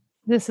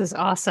 This is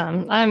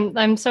awesome.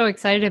 I'm so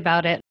excited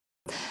about it.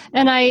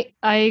 And I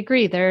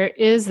agree. There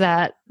is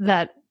that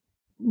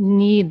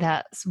need,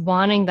 that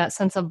wanting, that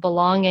sense of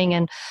belonging.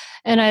 And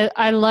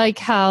I like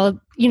how,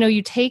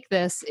 you take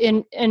this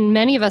and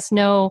many of us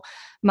know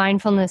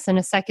mindfulness in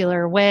a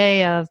secular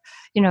way of,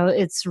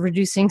 it's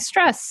reducing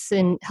stress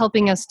and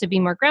helping us to be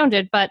more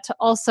grounded, but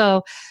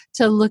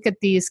to look at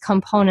these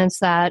components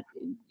that,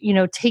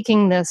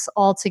 taking this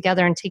all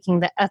together and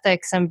taking the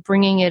ethics and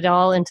bringing it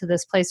all into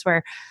this place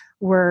where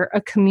we're a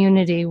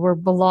community,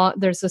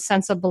 there's a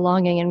sense of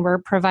belonging, and we're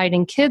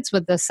providing kids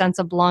with this sense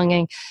of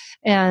belonging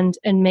and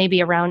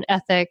maybe around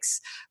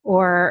ethics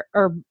or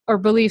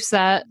beliefs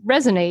that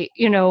resonate,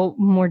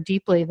 more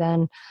deeply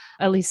than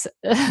at least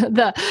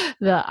the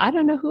I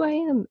don't know who I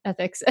am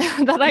ethics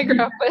that I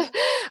grew up with.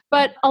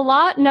 But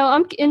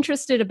I'm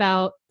interested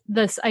about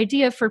this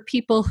idea for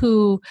people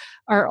who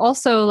are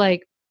also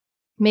like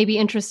maybe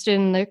interested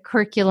in the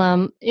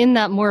curriculum in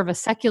that more of a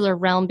secular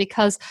realm,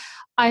 because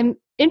I'm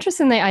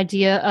interested in the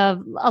idea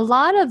of a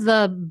lot of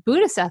the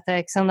Buddhist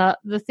ethics and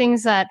the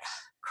things that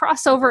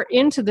cross over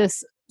into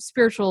this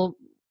spiritual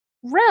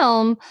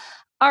realm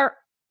are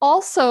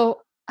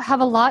also have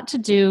a lot to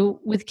do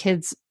with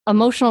kids'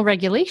 emotional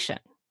regulation,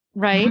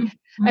 right?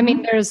 Mm-hmm. I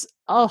mean, there's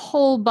a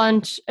whole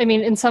bunch. I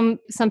mean, and some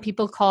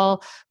people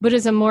call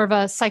Buddhism more of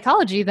a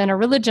psychology than a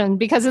religion,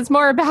 because it's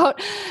more about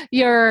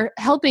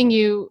helping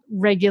you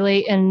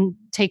regulate and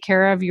take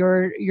care of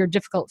your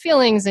difficult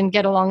feelings and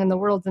get along in the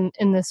world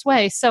in this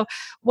way. So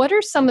what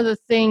are some of the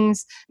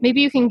things,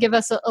 maybe you can give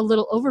us a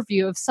little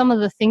overview of some of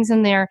the things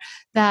in there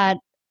that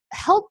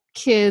help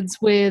kids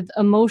with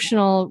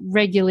emotional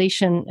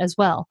regulation as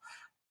well?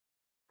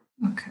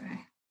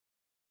 Okay.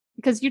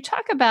 Because you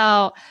talk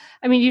about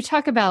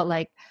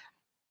like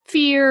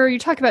fear, you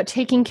talk about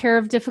taking care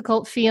of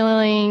difficult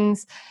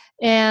feelings.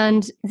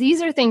 And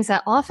these are things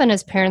that often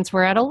as parents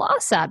we're at a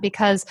loss at,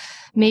 because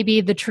maybe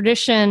the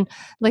tradition,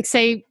 like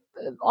say,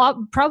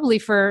 probably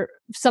for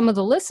some of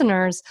the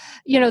listeners,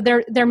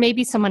 there may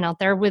be someone out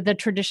there with a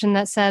tradition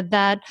that said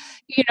that,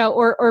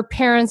 or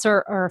parents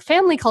or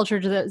family culture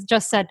that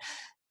just said,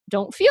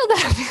 don't feel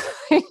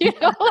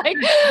that, like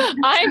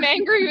I'm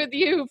angry with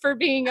you for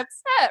being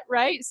upset,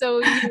 right?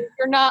 So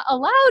you're not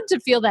allowed to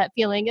feel that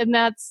feeling. And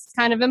that's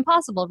kind of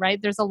impossible,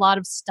 right? There's a lot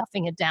of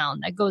stuffing it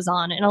down that goes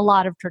on in a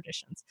lot of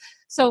traditions.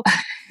 So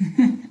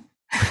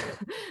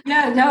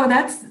yeah, no,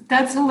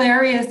 that's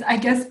hilarious. I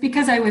guess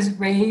because I was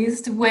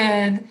raised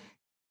with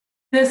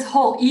this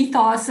whole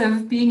ethos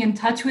of being in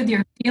touch with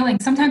your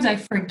feelings, sometimes I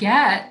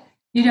forget,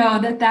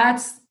 that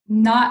that's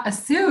not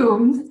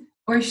assumed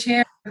or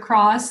shared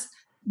across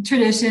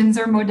traditions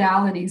or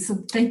modalities. So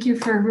thank you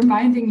for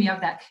reminding me of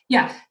that.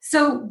 Yeah.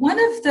 So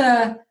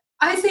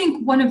I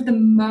think one of the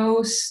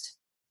most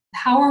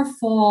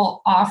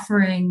powerful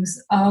offerings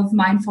of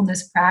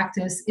mindfulness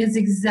practice is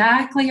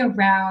exactly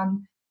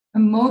around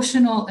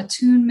emotional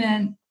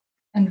attunement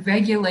and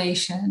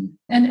regulation.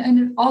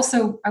 And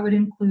also I would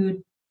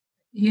include,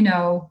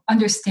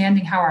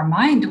 understanding how our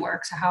mind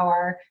works, how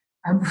our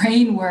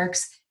brain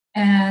works,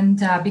 and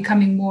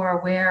becoming more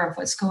aware of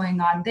what's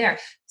going on there.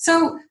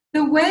 So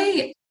the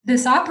way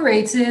this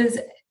operates is,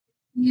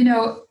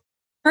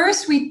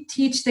 first we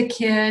teach the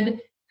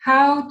kid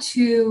how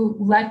to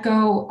let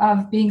go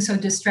of being so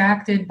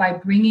distracted by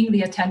bringing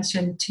the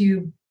attention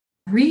to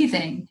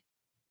breathing.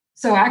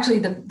 So actually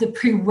the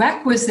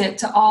prerequisite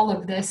to all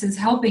of this is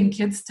helping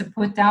kids to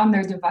put down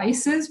their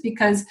devices,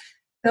 because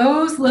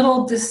those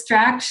little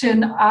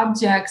distraction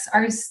objects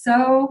are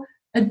so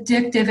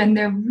addictive, and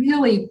they're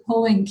really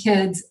pulling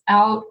kids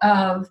out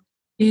of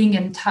being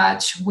in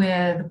touch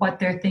with what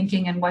they're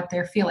thinking and what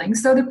they're feeling.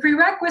 So the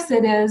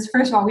prerequisite is,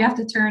 first of all, we have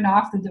to turn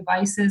off the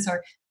devices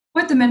or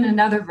put them in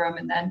another room,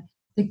 and then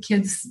the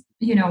kids,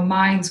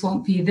 minds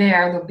won't be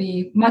there. They'll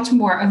be much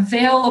more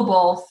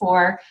available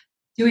for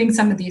doing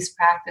some of these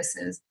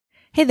practices.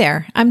 Hey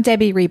there, I'm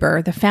Debbie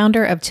Reber, the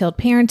founder of Tilt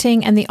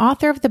Parenting and the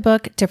author of the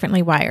book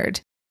Differently Wired.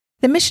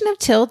 The mission of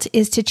Tilt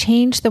is to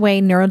change the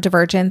way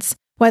neurodivergence,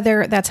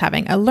 whether that's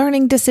having a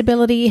learning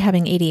disability,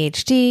 having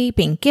ADHD,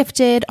 being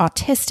gifted,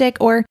 autistic,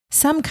 or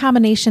some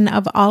combination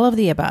of all of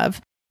the above,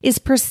 is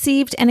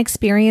perceived and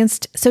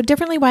experienced so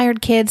differently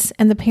wired kids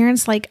and the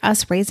parents like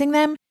us raising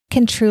them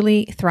can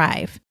truly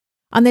thrive.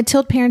 On the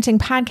Tilt Parenting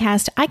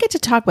podcast, I get to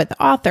talk with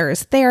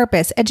authors,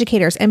 therapists,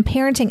 educators, and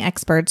parenting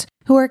experts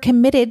who are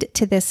committed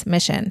to this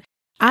mission.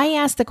 I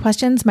ask the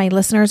questions my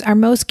listeners are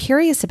most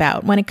curious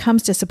about when it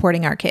comes to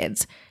supporting our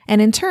kids.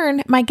 And in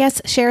turn, my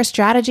guests share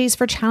strategies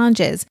for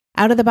challenges,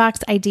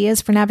 out-of-the-box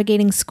ideas for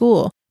navigating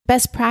school,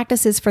 best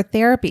practices for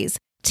therapies,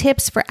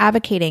 tips for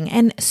advocating,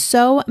 and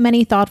so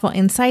many thoughtful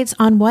insights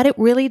on what it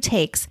really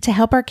takes to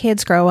help our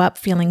kids grow up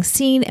feeling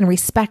seen and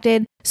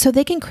respected so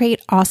they can create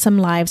awesome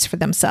lives for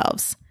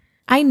themselves.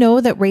 I know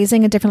that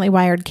raising a differently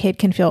wired kid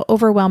can feel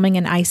overwhelming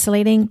and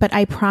isolating, but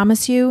I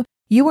promise you,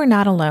 you are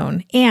not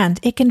alone, and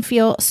it can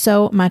feel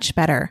so much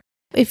better.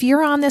 If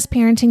you're on this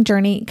parenting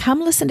journey,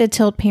 come listen to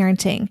Tilt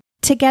Parenting.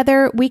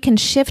 Together, we can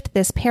shift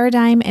this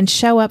paradigm and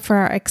show up for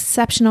our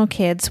exceptional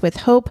kids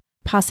with hope,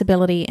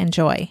 possibility, and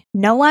joy.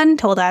 No one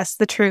told us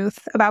the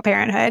truth about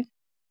parenthood.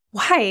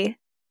 Why?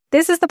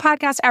 This is the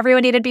podcast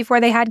everyone needed before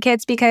they had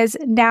kids, because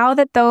now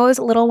that those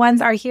little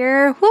ones are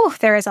here,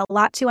 there is a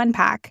lot to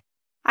unpack.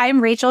 I'm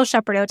Rachel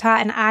Shepardota,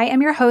 and I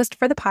am your host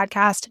for the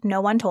podcast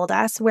No One Told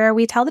Us, where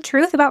we tell the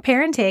truth about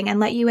parenting and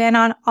let you in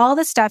on all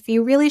the stuff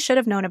you really should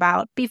have known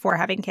about before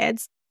having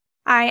kids.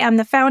 I am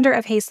the founder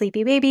of Hey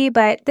Sleepy Baby,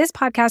 but this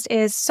podcast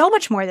is so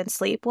much more than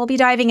sleep. We'll be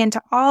diving into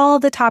all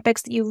the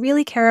topics that you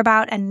really care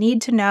about and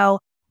need to know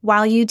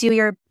while you do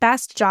your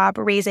best job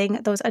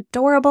raising those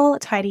adorable,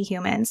 tiny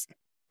humans.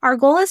 Our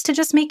goal is to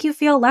just make you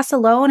feel less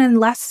alone and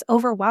less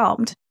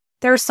overwhelmed.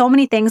 There are so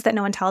many things that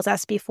no one tells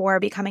us before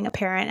becoming a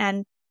parent,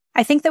 and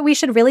I think that we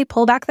should really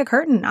pull back the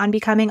curtain on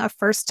becoming a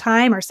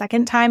first-time or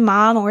second-time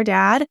mom or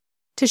dad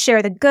to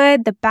share the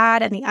good, the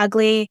bad, and the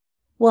ugly.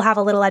 We'll have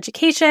a little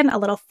education, a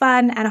little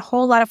fun, and a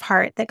whole lot of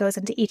heart that goes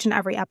into each and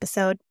every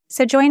episode.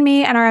 So join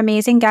me and our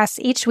amazing guests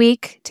each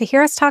week to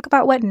hear us talk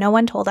about what no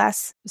one told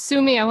us.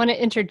 Sumi, I want to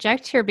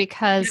interject here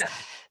because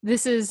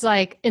this is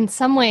like, in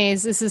some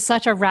ways, this is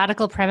such a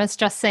radical premise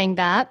just saying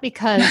that,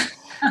 because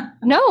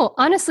no,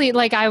 honestly,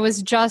 like I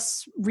was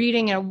just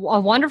reading a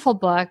wonderful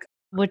book,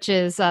 which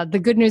is The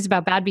Good News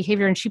About Bad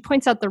Behavior. And she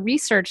points out the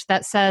research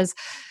that says,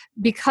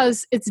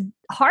 because it's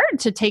hard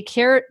to take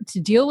care, to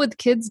deal with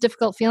kids'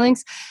 difficult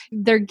feelings,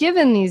 they're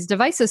given these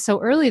devices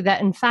so early that,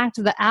 in fact,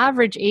 the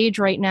average age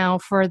right now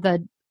for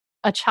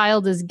a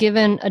child is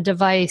given a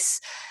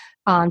device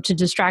to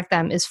distract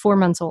them is 4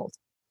 months old.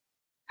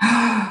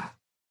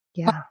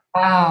 Yeah.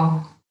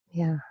 Wow.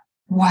 Yeah.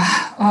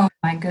 Wow. Oh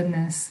my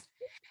goodness.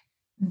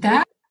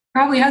 That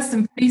probably has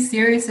some pretty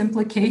serious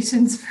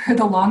implications for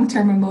the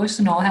long-term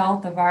emotional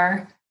health of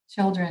our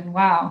children.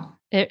 Wow.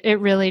 It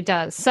really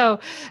does. So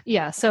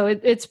yeah, so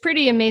it's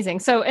pretty amazing.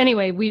 So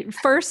anyway, we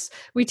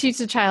teach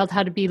the child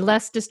how to be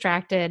less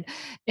distracted,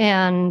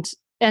 and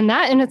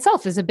that in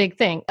itself is a big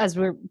thing, as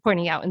we're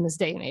pointing out in this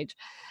day and age.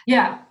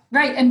 Yeah,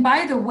 right. And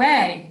by the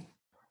way,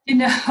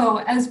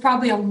 as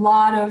probably a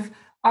lot of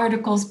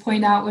articles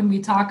point out when we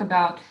talk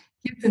about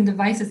kids and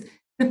devices,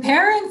 the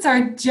parents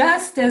are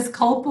just as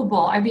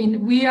culpable. I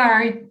mean, we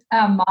are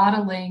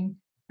modeling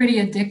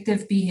pretty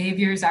addictive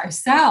behaviors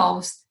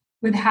ourselves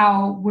with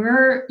how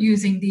we're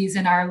using these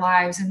in our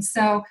lives. And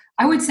so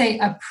I would say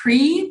a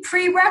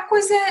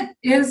prerequisite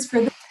is for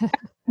the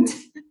parent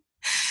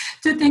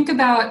to think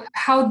about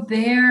how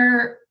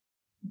they're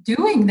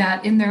doing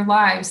that in their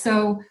lives.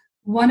 So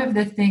one of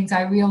the things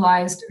I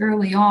realized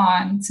early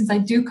on, since I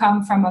do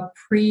come from a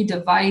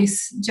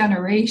pre-device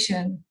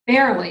generation,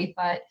 barely,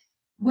 but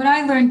what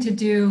I learned to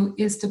do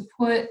is to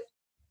put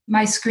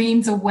my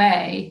screens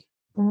away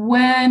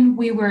when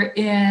we were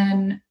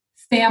in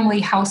family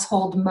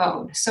household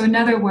mode. So in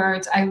other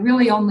words, I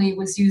really only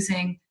was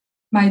using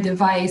my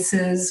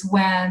devices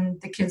when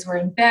the kids were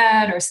in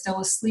bed or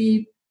still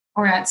asleep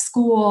or at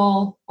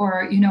school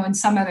or, in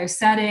some other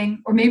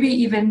setting, or maybe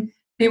even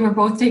they were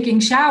both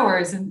taking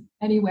showers. And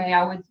anyway,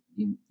 I would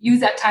use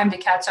that time to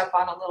catch up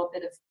on a little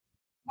bit of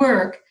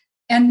work.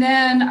 And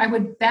then I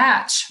would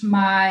batch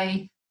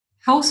my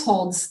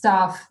household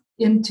stuff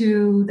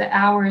into the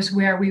hours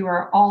where we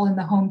were all in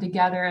the home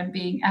together and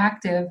being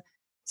active.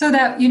 So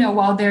that,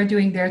 while they're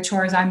doing their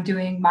chores, I'm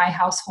doing my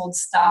household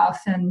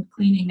stuff and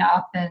cleaning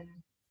up and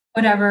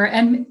whatever.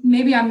 And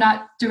maybe I'm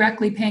not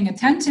directly paying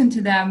attention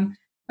to them,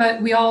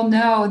 but we all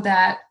know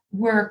that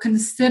we're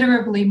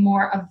considerably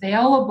more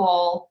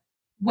available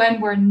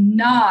when we're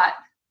not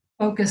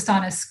focused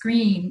on a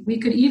screen. We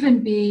could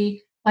even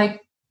be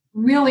like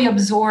really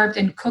absorbed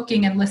in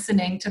cooking and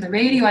listening to the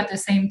radio at the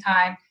same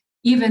time.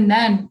 Even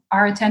then,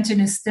 our attention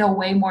is still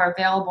way more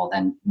available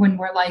than when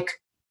we're like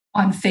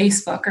on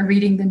Facebook or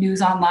reading the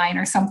news online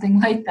or something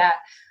like that.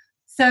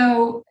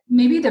 So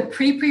maybe the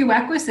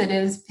prerequisite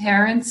is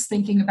parents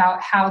thinking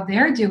about how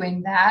they're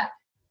doing that,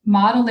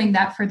 modeling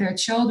that for their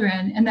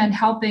children, and then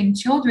helping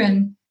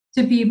children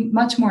to be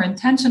much more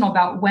intentional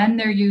about when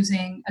they're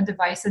using a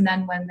device and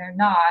then when they're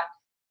not.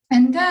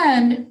 And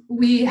then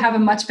we have a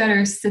much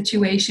better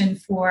situation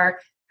for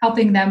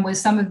helping them with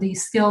some of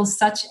these skills,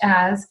 such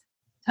as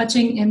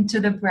touching into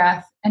the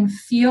breath and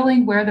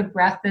feeling where the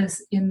breath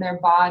is in their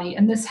body.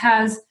 And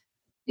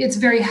it's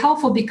very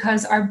helpful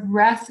because our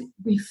breath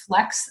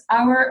reflects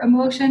our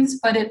emotions,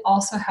 but it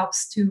also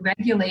helps to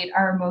regulate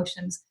our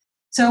emotions.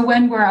 So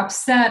when we're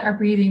upset, our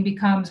breathing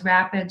becomes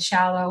rapid,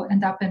 shallow,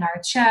 and up in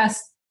our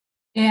chest.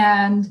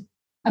 And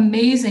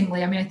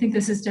amazingly, I think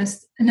this is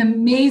just an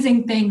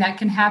amazing thing that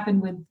can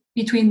happen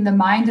between the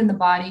mind and the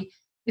body.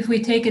 If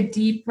we take a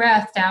deep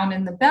breath down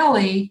in the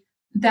belly,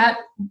 that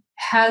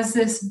has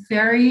this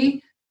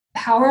very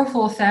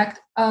powerful effect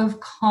of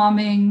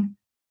calming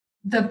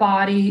the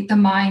body, the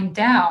mind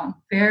down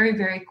very,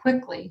 very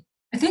quickly.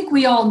 I think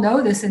we all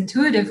know this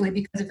intuitively,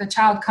 because if a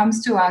child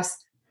comes to us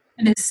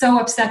and is so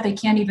upset they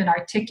can't even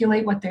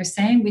articulate what they're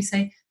saying, we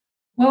say,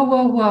 whoa,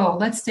 whoa, whoa,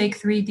 let's take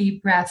 3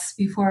 deep breaths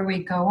before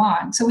we go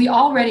on. So we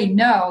already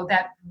know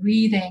that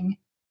breathing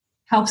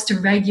helps to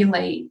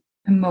regulate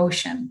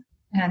emotion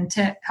and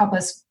to help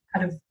us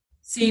kind of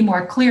see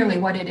more clearly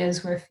what it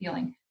is we're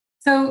feeling.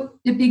 So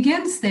it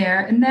begins there.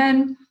 And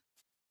then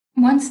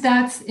once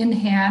that's in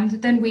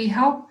hand, then we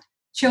help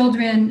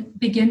children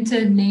begin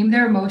to name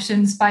their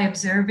emotions by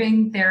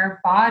observing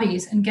their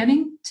bodies and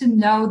getting to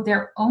know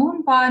their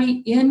own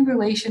body in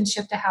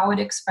relationship to how it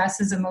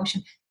expresses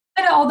emotion.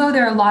 And although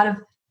there are a lot of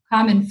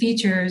common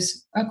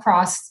features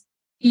across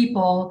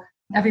people,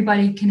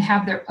 everybody can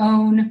have their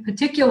own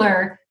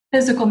particular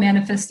physical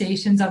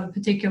manifestations of a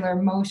particular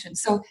emotion.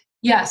 So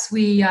yes,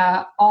 we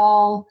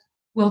all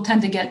will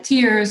tend to get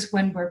tears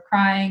when we're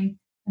crying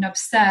and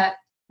upset,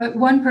 but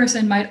one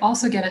person might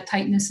also get a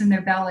tightness in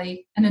their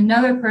belly, and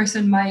another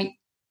person might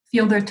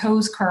feel their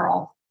toes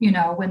curl,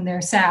 when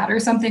they're sad or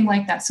something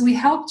like that. So we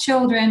help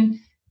children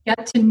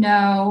get to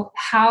know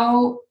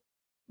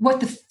what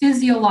the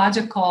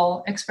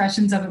physiological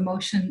expressions of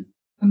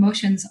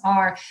emotions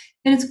are.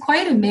 And it's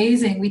quite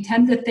amazing. We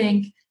tend to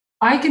think,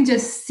 I can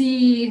just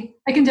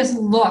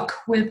look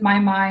with my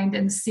mind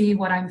and see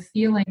what I'm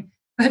feeling.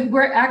 But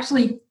we're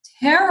actually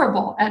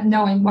terrible at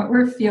knowing what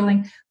we're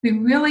feeling. We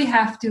really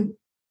have to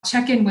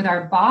check in with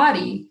our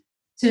body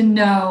to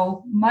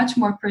know much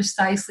more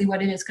precisely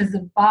what it is, because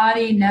the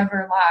body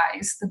never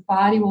lies. The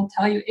body will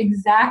tell you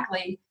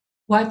exactly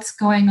what's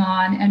going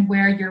on and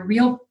where your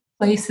real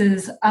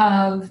places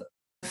of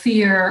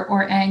fear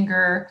or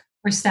anger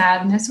or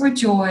sadness or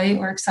joy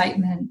or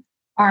excitement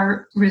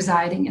are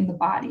residing in the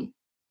body.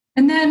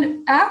 And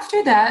then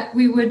after that,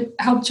 we would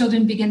help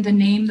children begin to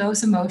name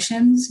those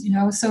emotions,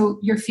 so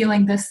you're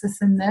feeling this, this,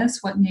 and this,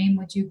 what name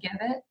would you give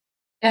it?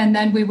 And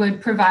then we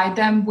would provide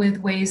them with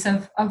ways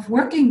of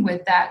working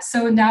with that.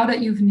 So now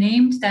that you've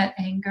named that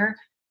anger,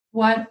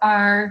 what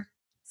are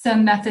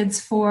some methods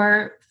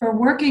for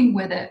working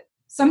with it?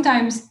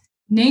 Sometimes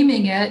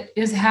naming it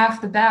is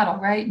half the battle,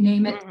 right?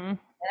 Name it.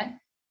 Mm-hmm.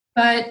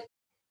 But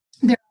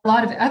there are a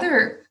lot of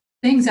other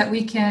things that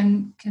we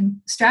can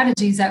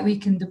strategies that we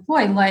can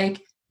deploy,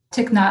 like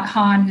Thich Nhat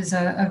Hanh, who's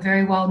a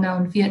very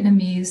well-known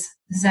Vietnamese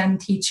Zen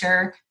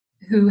teacher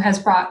who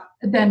has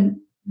been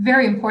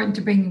very important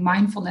to bringing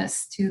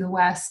mindfulness to the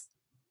West,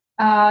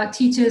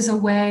 teaches a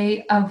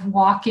way of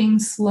walking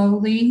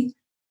slowly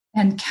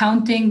and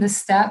counting the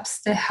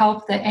steps to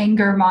help the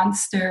anger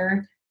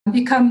monster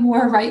become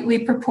more rightly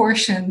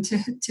proportioned,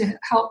 to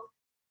help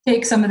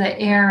take some of the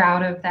air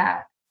out of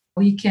that.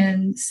 We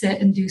can sit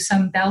and do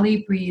some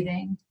belly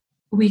breathing.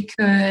 We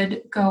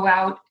could go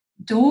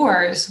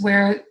outdoors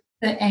where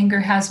the anger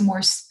has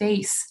more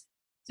space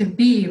to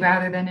be,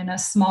 rather than in a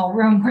small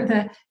room where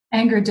the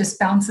anger just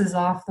bounces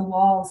off the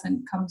walls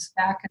and comes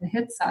back and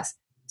hits us.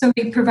 So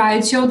we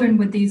provide children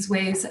with these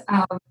ways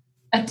of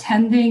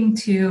attending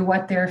to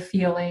what they're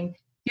feeling,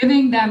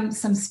 giving them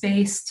some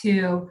space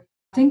to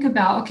think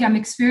about, okay, I'm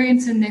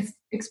experiencing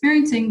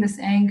this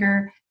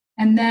anger.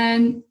 And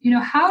then,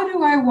 how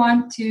do I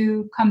want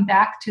to come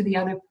back to the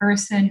other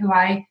person who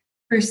I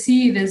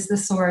perceive as the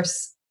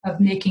source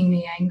of making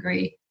me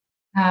angry?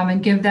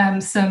 And give them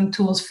some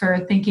tools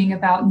for thinking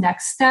about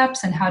next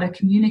steps and how to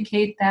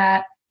communicate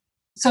that.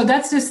 So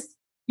that's just,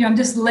 I'm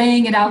just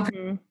laying it out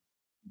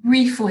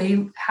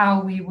briefly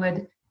how we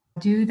would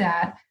do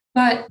that.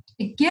 But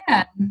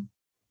again,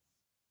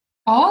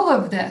 all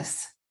of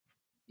this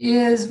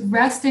is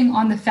resting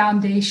on the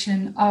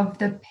foundation of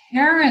the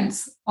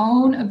parent's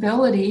own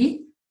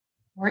ability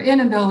or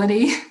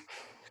inability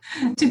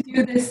to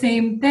do the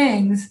same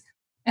things.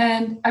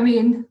 And I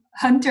mean,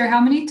 Hunter,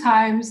 how many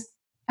times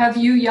have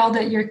you yelled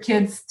at your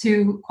kids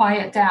to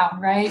quiet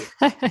down, right?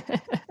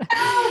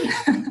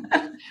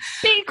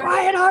 Be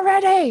quiet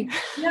already.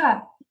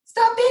 Yeah.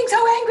 Stop being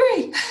so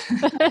angry.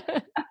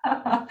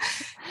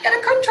 Get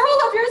a control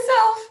of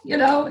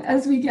yourself,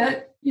 as we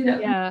get,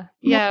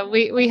 Yeah.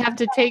 We have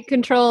to take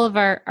control of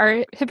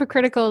our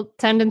hypocritical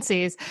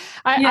tendencies.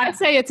 I'd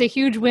say it's a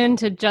huge win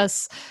to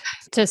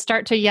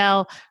start to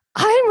yell,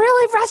 I'm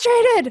really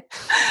frustrated.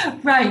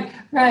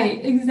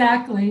 Right.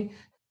 Exactly.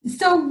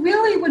 So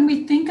really, when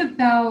we think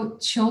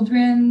about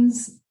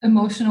children's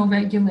emotional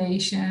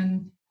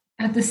regulation,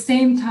 at the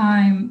same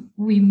time,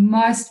 we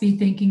must be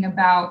thinking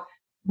about,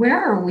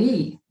 where are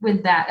we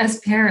with that as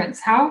parents?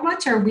 How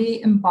much are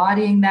we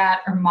embodying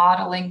that or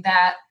modeling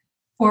that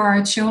for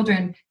our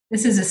children?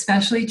 This is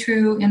especially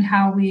true in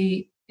how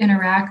we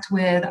interact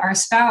with our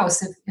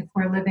spouse if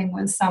we're living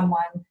with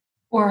someone,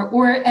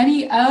 or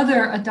any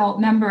other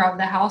adult member of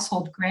the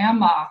household,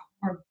 grandma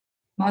or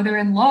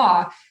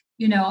mother-in-law.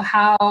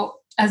 How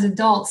as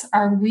adults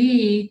are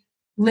we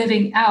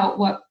living out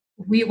what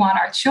we want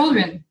our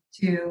children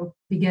to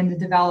begin to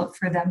develop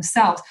for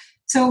themselves?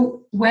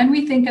 So when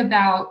we think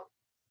about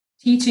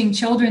teaching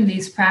children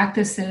these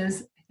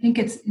practices, I I think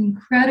it's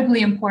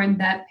incredibly important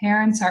that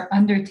parents are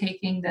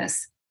undertaking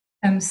this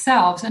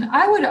themselves. And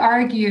I would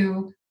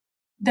argue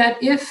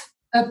that if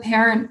a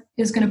parent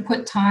is going to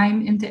put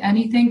time into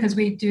anything, because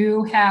we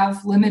do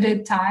have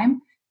limited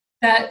time,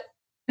 that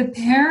the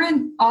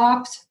parent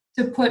opt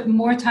to put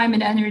more time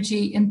and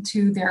energy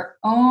into their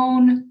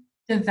own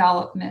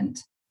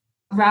development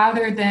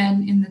rather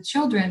than in the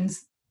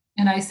children's.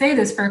 And I say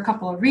this for a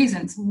couple of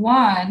reasons.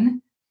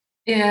 One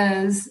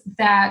is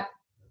that,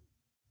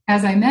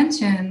 as I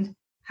mentioned,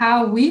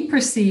 how we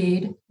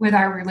proceed with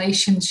our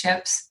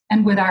relationships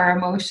and with our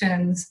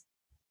emotions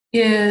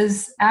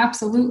is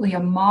absolutely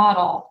a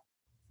model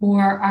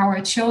for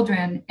our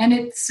children. And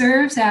it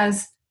serves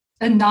as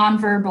a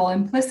nonverbal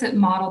implicit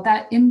model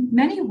that in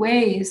many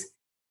ways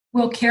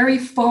will carry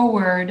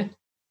forward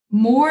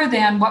more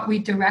than what we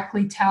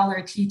directly tell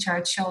or teach our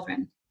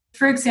children.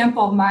 For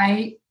example,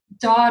 my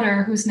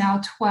daughter, who's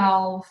now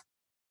 12,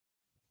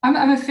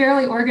 I'm a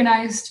fairly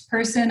organized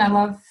person. I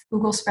love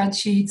Google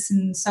spreadsheets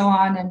and so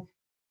on.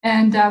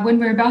 And when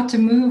we were about to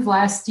move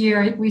last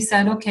year, we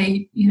said,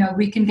 okay,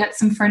 we can get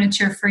some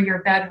furniture for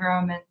your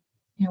bedroom. And,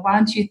 why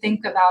don't you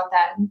think about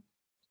that? And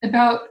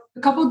about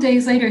a couple of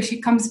days later, she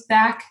comes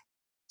back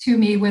to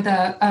me with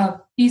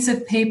a piece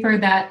of paper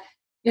that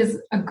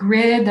is a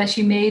grid that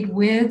she made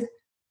with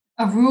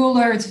a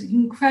ruler. It's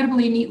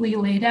incredibly neatly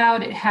laid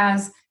out. It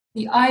has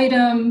the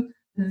item,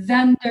 the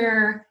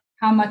vendor,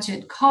 how much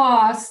it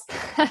costs.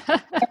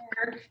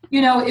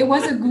 It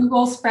was a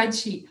Google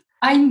spreadsheet.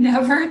 I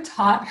never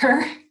taught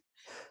her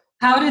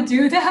how to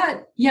do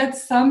that, yet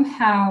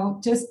somehow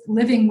just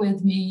living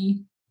with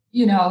me,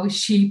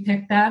 she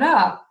picked that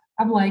up.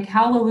 I'm like,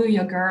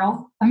 hallelujah,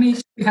 girl. Let me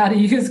show you how to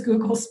use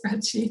Google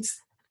spreadsheets.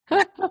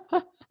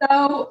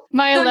 So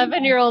my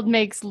 11-year-old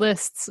makes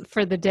lists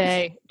for the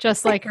day,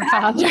 just like her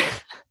father.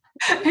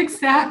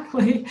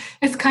 Exactly.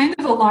 It's kind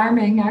of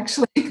alarming,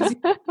 actually.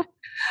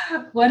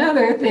 What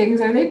other things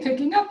are they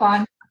picking up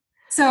on?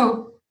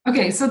 So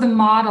the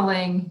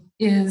modeling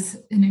is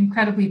an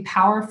incredibly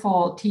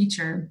powerful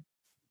teacher.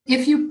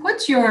 If you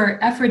put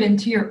your effort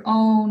into your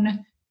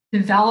own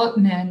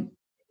development,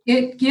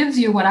 it gives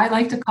you what I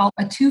like to call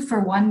a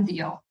 2-for-1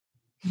 deal.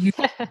 You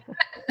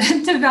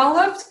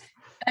developed,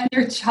 and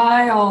your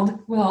child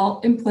will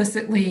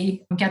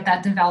implicitly get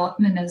that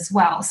development as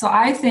well. So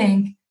I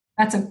think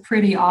that's a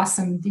pretty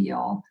awesome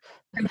deal.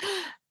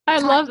 I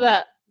love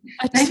that.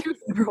 A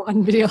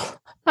 2-for-1 deal.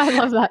 I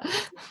love that.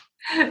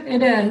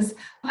 It is.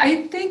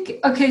 I think,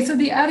 so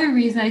the other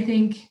reason I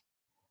think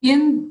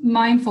in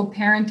mindful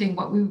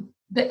parenting,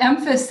 the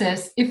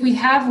emphasis, if we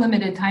have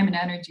limited time and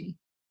energy,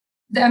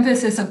 the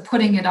emphasis of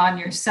putting it on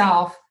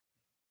yourself,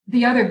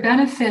 the other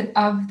benefit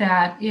of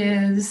that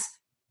is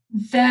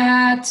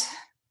that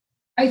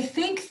I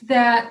think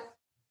that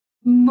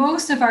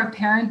most of our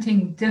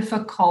parenting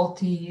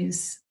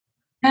difficulties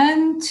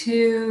tend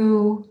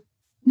to,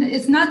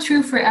 it's not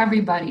true for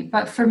everybody,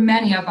 but for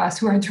many of us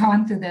who are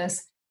drawn to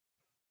this,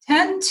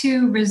 tend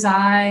to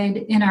reside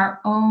in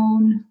our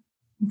own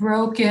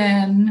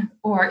broken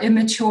or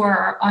immature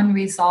or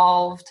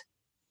unresolved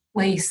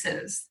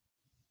places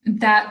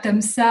that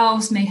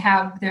themselves may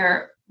have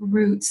their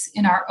roots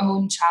in our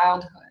own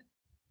childhood.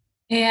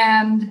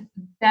 And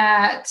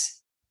that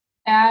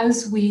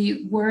as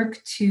we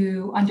work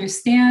to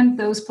understand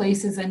those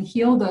places and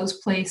heal those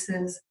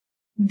places,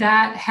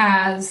 that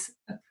has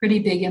a pretty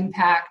big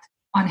impact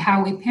on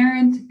how we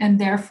parent and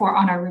therefore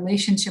on our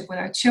relationship with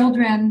our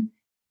children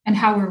and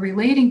how we're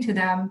relating to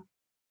them.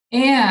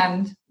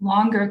 And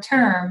longer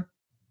term,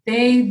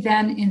 they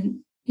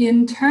then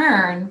in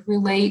turn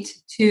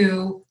relate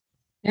to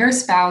their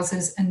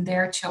spouses and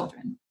their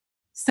children.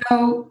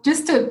 So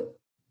just to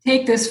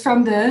take this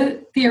from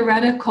the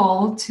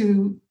theoretical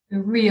to the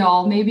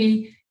real,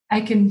 maybe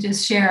I can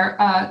just share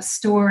a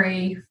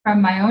story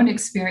from my own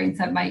experience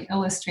that might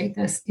illustrate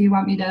this. Do you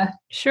want me to?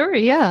 Sure,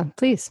 yeah,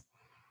 please.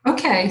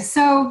 Okay,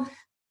 so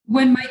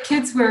when my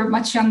kids were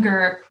much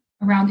younger,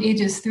 around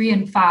ages 3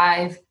 and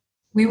 5,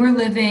 we were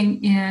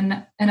living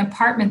in an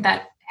apartment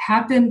that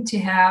happened to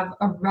have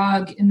a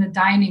rug in the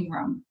dining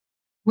room,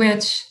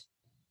 which,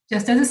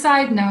 just as a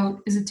side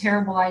note, is a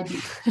terrible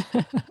idea.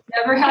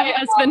 Never had. My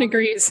husband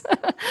agrees.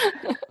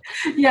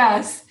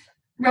 Yes,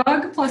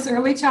 rug plus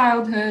early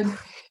childhood.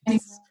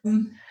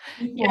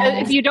 Yeah,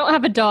 if you don't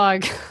have a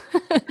dog.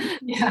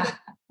 Yeah.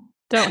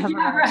 Don't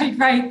have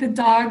right. The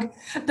dog,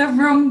 the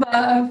Roomba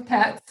of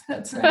pets.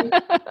 That's right.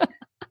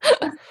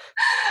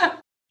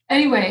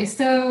 Anyway,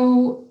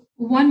 so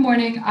one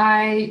morning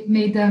I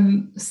made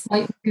them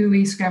slightly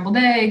gooey scrambled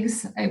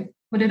eggs. I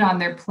put it on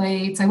their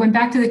plates. I went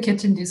back to the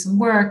kitchen to do some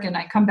work, and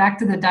I come back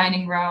to the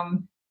dining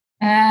room,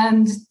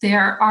 and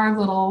there are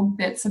little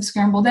bits of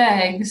scrambled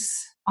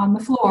eggs on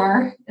the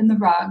floor in the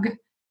rug.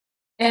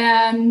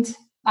 And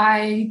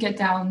I get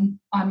down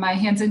on my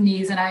hands and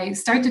knees and I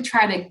start to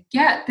try to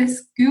get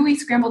this gooey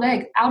scrambled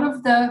egg out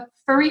of the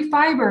furry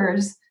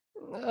fibers.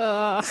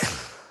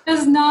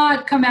 Does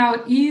not come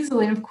out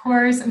easily. And of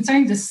course, I'm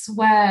starting to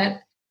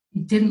sweat. I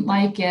didn't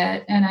like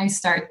it. And I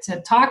start to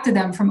talk to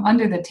them from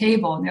under the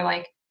table, and they're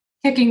like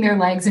kicking their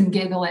legs and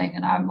giggling.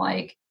 And I'm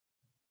like,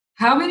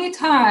 how many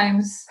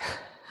times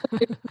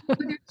put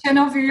your chin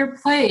over your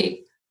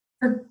plate?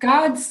 For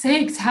God's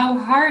sakes, how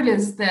hard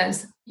is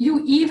this?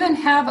 You even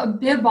have a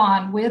bib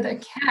on with a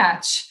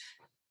catch.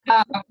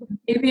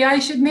 Maybe I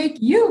should make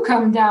you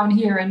come down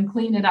here and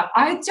clean it up.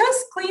 I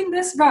just cleaned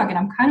this rug, and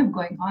I'm kind of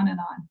going on and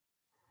on.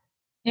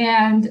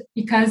 And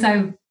because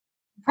I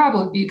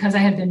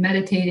had been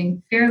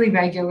meditating fairly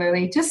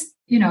regularly, just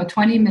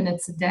 20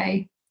 minutes a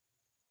day,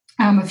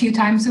 a few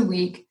times a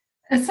week.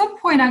 At some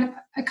point,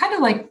 I kind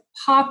of like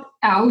pop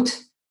out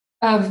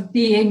of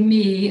being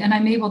me, and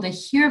I'm able to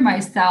hear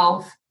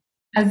myself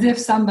as if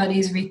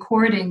somebody's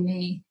recording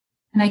me.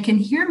 And I can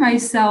hear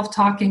myself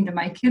talking to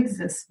my kids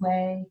this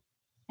way.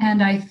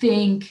 And I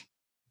think,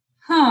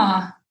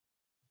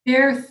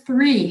 they're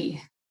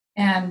 3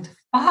 and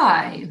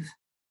 5.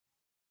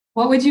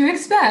 What would you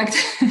expect?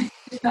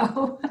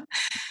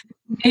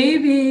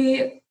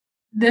 Maybe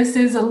this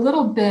is a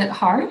little bit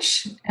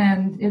harsh,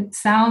 and it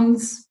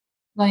sounds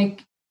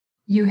like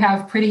you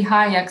have pretty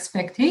high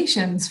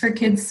expectations for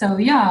kids so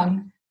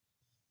young.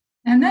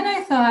 And then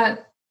I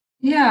thought,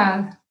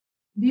 yeah,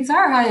 these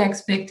are high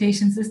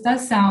expectations. This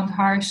does sound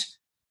harsh.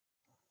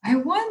 I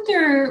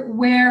wonder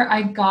where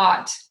I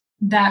got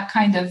that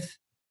kind of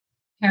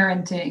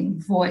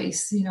parenting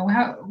voice.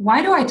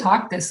 Why do I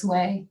talk this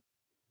way?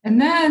 And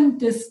then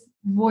this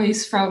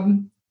voice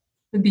from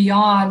the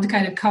beyond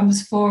kind of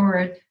comes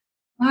forward.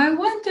 I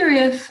wonder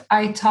if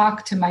I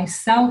talk to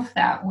myself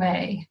that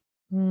way.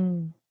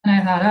 And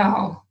I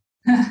thought,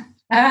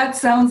 that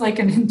sounds like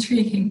an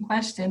intriguing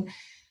question.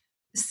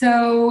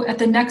 So at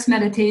the next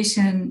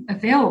meditation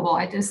available,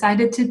 I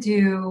decided to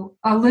do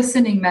a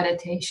listening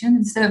meditation.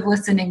 Instead of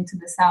listening to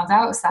the sounds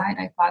outside,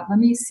 I thought, let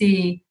me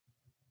see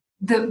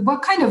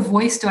what kind of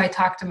voice do I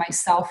talk to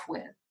myself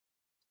with?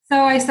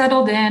 So I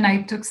settled in,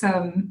 I took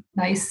some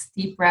nice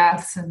deep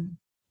breaths and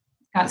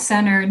got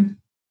centered.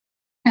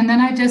 And then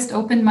I just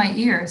opened my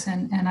ears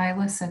and I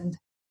listened.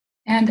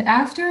 And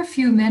after a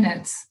few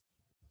minutes,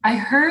 I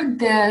heard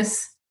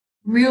this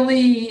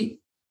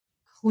really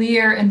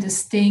clear and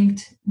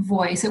distinct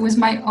voice. It was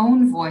my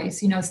own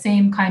voice,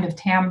 same kind of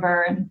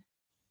timbre and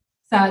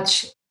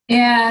such.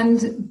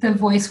 And the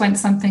voice went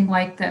something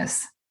like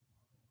this: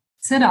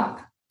 sit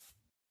up,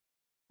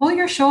 pull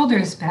your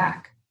shoulders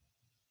back.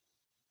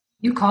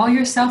 You call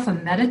yourself a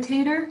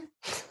meditator?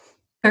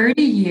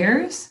 30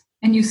 years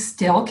and you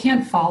still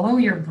can't follow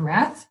your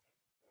breath?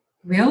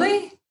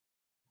 Really?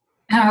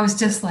 And I was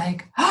just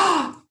like,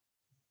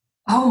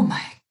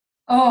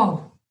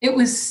 it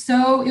was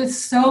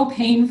so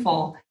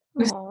painful. It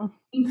was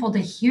painful to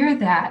hear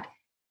that.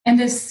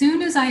 And as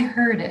soon as I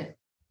heard it,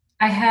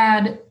 I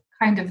had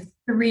kind of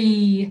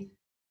 3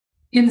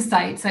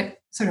 insights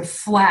that sort of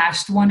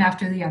flashed one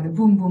after the other.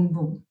 Boom, boom,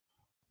 boom.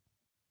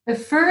 The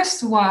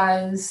first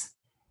was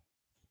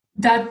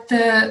that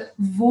the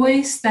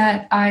voice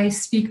that I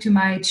speak to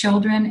my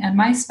children and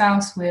my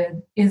spouse with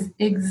is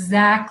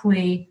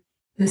exactly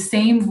the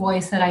same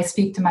voice that I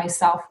speak to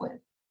myself with,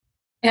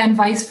 and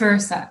vice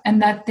versa,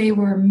 and that they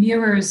were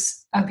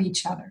mirrors of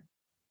each other.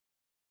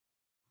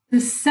 The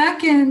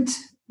second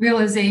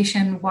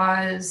realization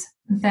was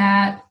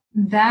that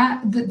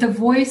the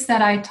voice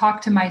that I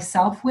talk to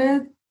myself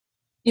with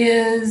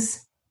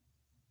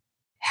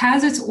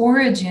has its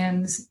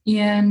origins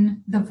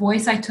in the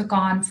voice I took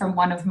on from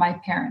one of my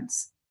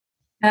parents.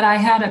 That I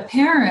had a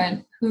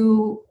parent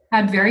who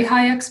had very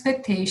high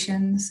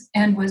expectations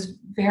and was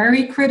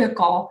very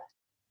critical,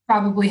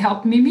 probably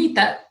helped me meet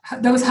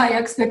those high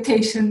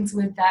expectations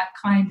with that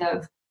kind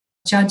of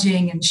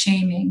judging and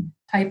shaming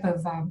type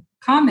of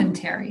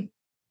commentary.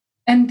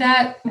 And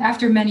that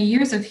after many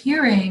years of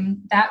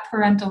hearing that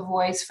parental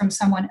voice from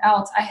someone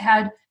else, I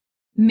had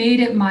made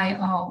it my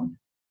own.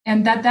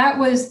 And that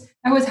was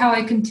how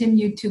I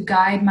continued to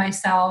guide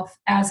myself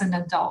as an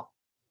adult.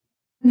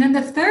 And then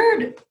the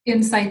third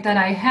insight that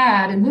I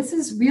had, and this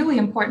is really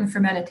important for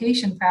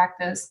meditation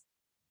practice,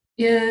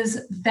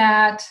 is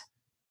that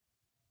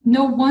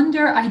no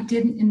wonder I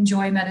didn't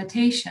enjoy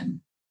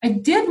meditation. I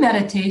did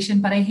meditation,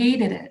 but I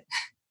hated it.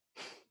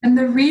 And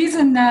the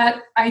reason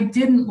that I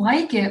didn't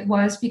like it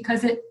was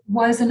because it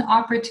was an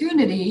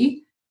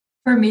opportunity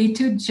for me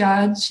to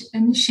judge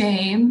and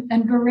shame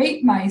and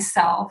berate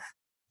myself.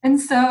 And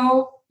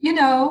so,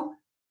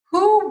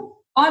 who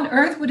on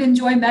earth would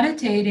enjoy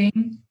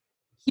meditating,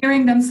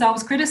 hearing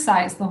themselves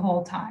criticized the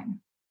whole time?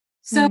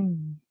 So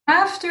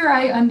after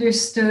I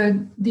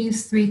understood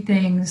these 3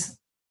 things,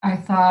 I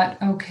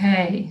thought,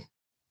 okay,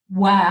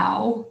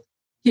 wow,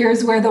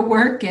 here's where the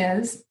work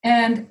is.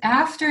 And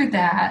after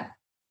that,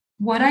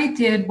 what I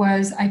did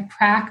was I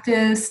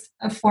practiced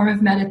a form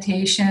of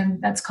meditation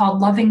that's called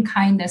loving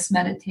kindness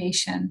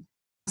meditation.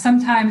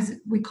 Sometimes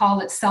we call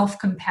it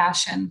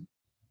self-compassion.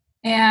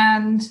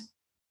 And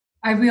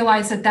I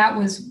realized that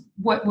was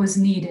what was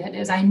needed,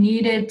 is I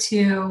needed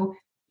to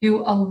do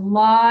a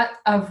lot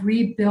of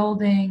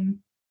rebuilding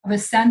of a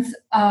sense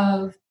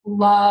of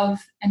love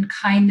and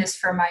kindness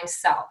for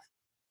myself.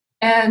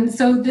 And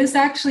so this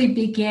actually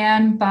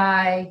began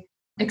by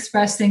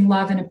expressing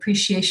love and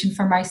appreciation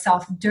for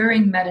myself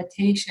during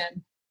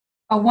meditation.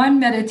 one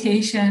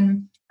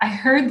meditation, I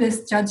heard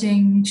this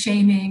judging,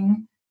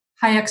 shaming,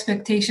 high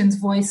expectations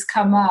voice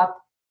come up.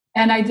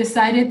 And I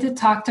decided to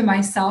talk to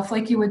myself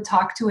like you would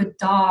talk to a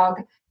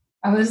dog.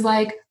 I was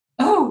like,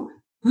 oh,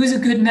 who's a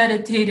good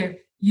meditator?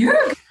 You're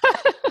a good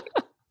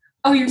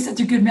oh, you're such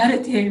a good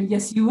meditator.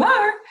 Yes, you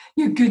are.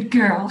 You're a good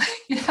girl.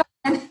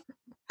 And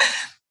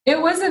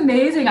it was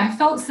amazing. I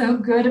felt so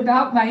good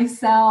about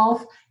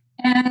myself.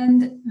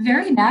 And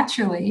very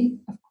naturally,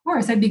 of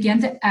course, I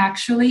began to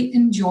actually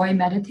enjoy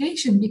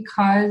meditation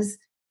because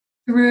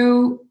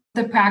through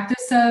the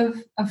practice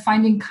of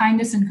finding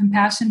kindness and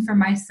compassion for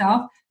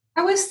myself,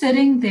 I was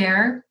sitting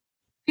there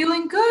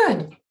feeling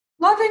good,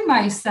 loving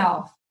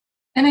myself.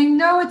 And I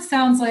know it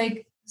sounds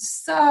like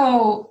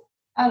so,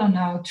 I don't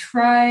know,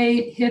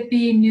 trite,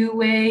 hippie,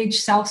 new age,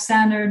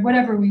 self-centered,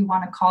 whatever we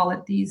want to call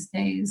it these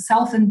days,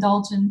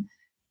 self-indulgent,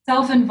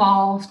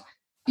 self-involved,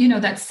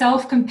 that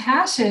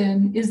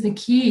self-compassion is the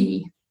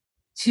key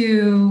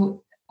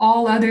to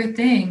all other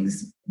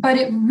things. But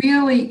it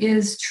really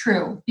is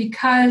true,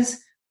 because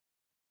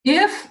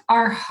if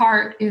our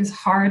heart is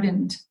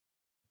hardened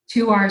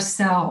to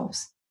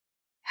ourselves,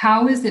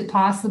 how is it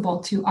possible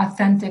to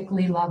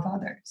authentically love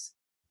others?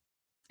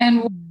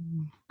 And what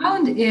I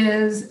found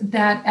is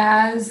that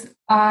as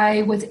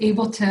I was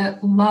able to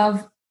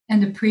love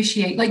and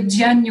appreciate, like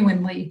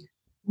genuinely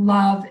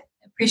love,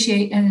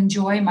 appreciate, and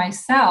enjoy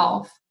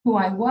myself, who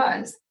I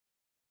was,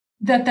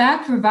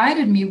 that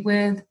provided me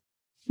with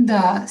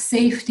the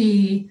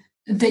safety,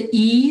 the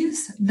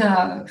ease,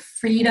 the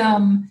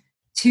freedom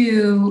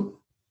to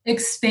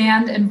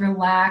expand and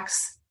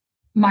relax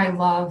my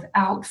love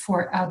out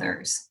for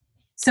others.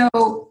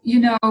 So,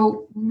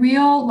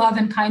 real love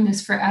and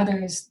kindness for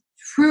others,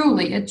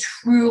 it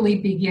truly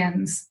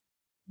begins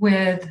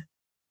with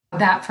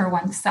that for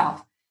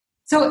oneself.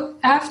 So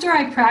after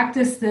I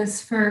practiced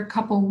this for a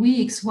couple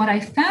weeks, what I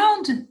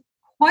found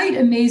quite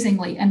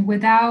amazingly and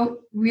without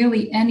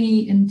really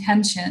any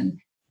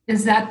intention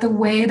is that the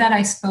way that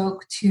I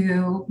spoke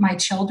to my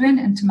children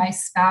and to my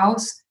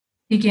spouse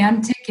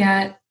began to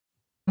get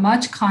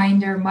much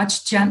kinder,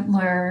 much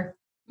gentler,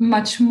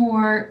 much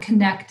more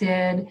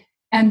connected,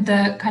 and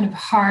the kind of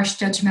harsh,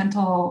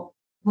 judgmental,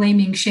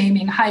 blaming,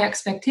 shaming, high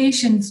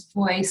expectations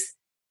voice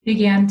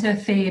began to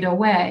fade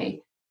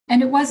away.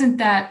 And it wasn't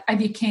that I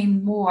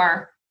became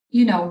more,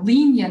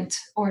 lenient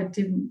or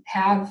didn't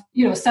have,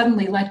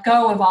 suddenly let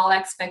go of all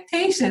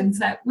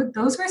expectations.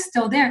 Those were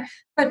still there.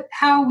 But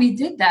how we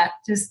did that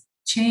just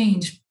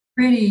changed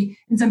in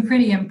some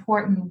pretty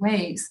important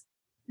ways.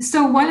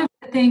 So one of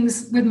the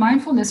things with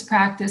mindfulness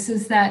practice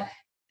is that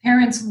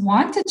parents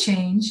want to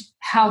change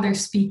how they're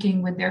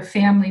speaking with their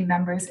family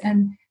members.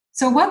 And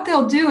so what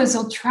they'll do is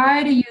they'll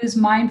try to use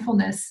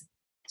mindfulness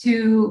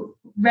to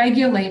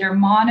regulate or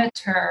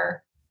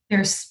monitor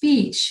their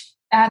speech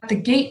at the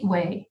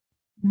gateway,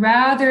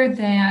 rather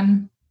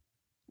than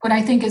what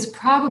I think is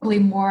probably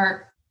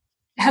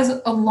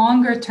has a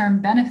longer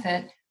term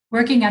benefit,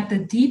 working at the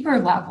deeper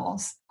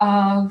levels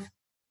of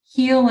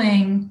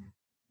healing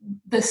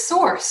the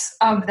source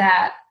of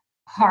that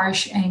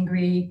harsh,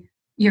 angry,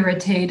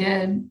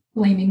 irritated,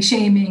 blaming,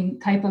 shaming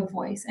type of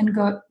voice, and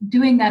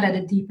doing that at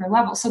a deeper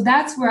level. So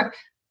that's where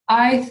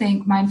I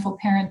think mindful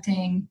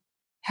parenting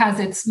has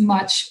its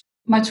much,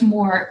 much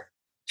more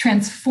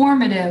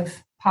transformative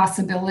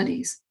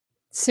possibilities.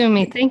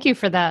 Sumi, thank you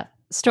for that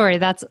story.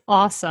 That's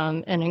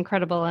awesome and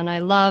incredible. And I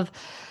love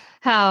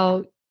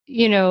how,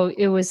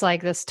 it was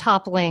like this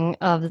toppling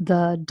of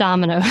the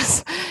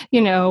dominoes,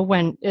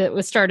 when it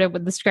was started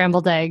with the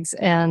scrambled eggs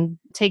and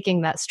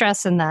taking that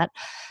stress and that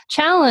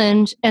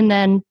challenge, and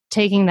then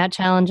taking that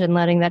challenge and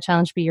letting that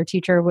challenge be your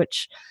teacher,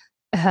 which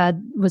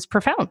was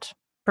profound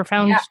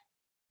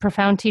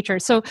teacher.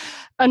 So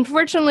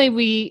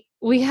unfortunately,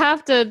 we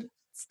have to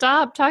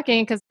stop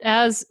talking, because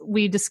as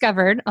we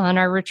discovered on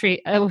our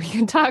retreat, we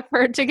can talk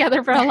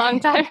together for a long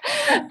time.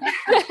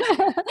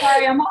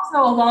 Sorry, I'm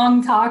also a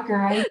long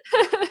talker.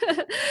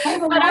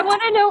 But I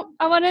want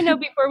to know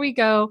before we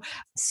go,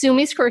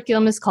 Sumi's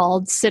curriculum is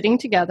called Sitting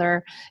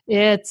Together.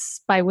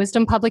 It's by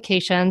Wisdom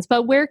Publications,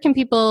 but where can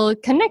people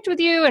connect with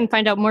you and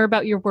find out more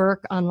about your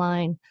work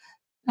online?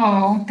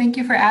 Oh, thank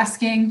you for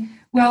asking.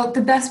 Well,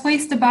 the best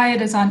place to buy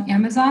it is on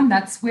Amazon.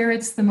 That's where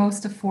it's the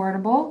most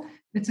affordable.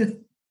 It's a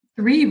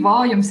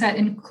 3-volume set,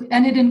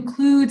 and it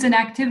includes an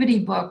activity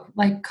book,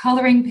 like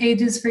coloring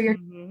pages for your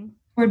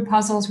word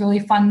puzzles, really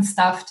fun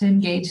stuff to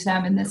engage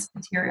them in this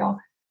material.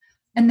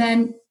 And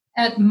then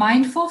at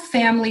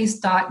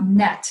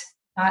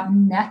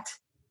mindfulfamilies.net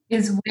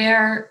is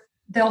where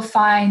they'll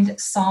find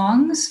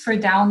songs for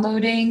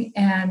downloading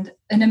and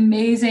an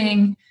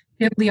amazing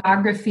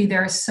bibliography.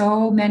 There are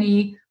so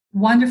many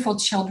wonderful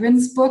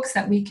children's books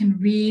that we can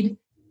read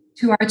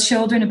to our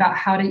children about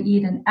how to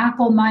eat an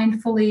apple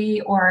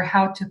mindfully or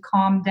how to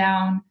calm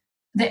down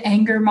the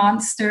anger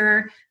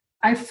monster.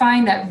 I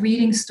find that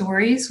reading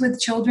stories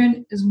with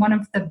children is one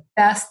of the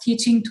best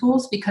teaching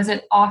tools, because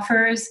it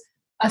offers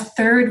a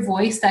third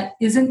voice that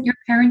isn't your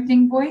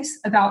parenting voice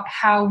about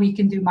how we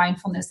can do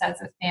mindfulness as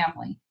a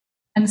family.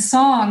 And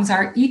songs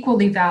are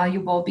equally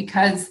valuable,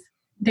 because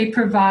they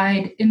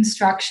provide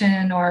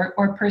instruction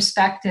or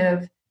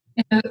perspective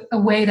in a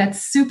way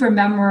that's super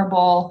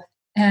memorable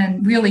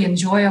and really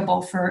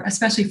enjoyable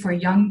especially for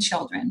young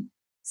children.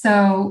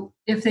 So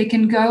if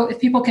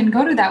people can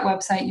go to that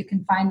website, you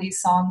can find these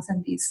songs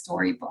and these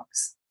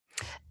storybooks.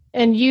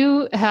 And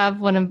you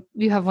have one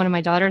of my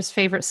daughter's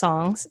favorite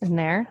songs in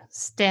there,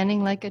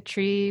 "Standing Like a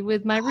Tree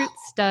with My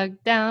Roots Dug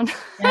Down."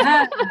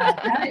 Yeah,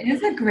 that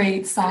is a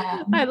great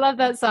song. I love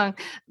that song.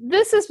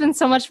 This has been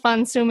so much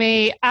fun,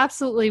 Sumi.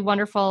 Absolutely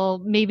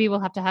wonderful. Maybe we'll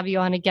have to have you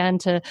on again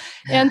to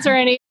answer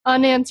any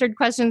unanswered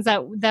questions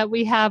that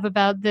we have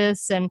about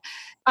this. And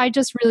I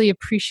just really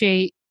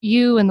appreciate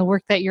you and the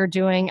work that you're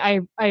doing.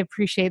 I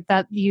appreciate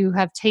that you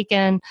have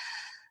taken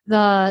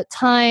the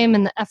time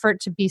and the effort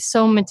to be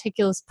so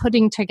meticulous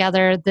putting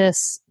together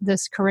this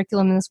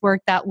curriculum and this work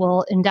that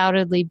will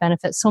undoubtedly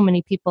benefit so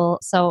many people.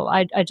 So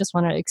I just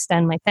want to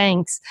extend my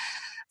thanks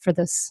for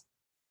this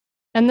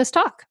and this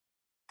talk.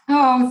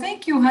 Oh,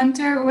 thank you,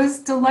 Hunter. It was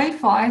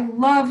delightful. I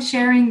love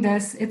sharing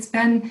this. It's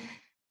been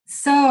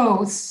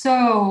so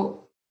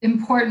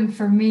important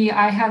for me.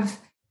 I have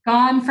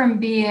gone from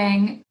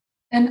being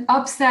an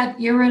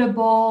upset,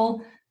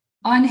 irritable,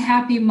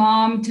 unhappy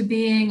mom to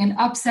being an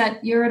upset,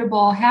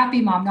 irritable,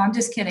 happy mom. No, I'm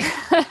just kidding.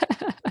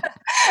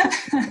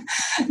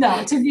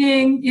 No, to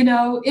being,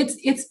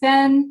 it's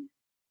been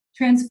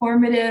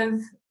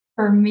transformative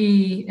for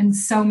me in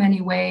so many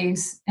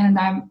ways. And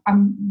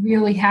I'm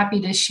really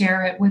happy to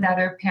share it with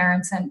other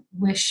parents and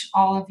wish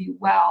all of you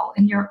well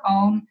in your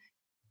own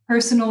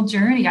personal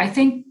journey. I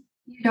think,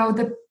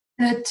 the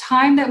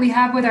time that we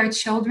have with our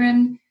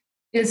children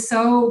is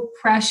so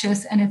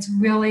precious, and it's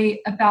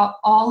really about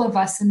all of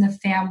us in the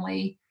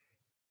family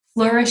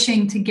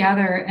flourishing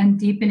together and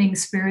deepening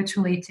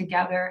spiritually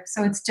together.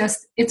 So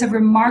it's a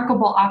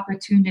remarkable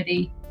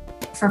opportunity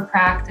for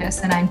practice,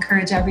 and I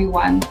encourage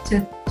everyone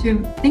to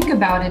think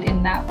about it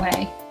in that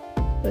way.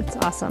 That's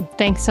awesome.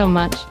 Thanks so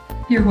much.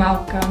 You're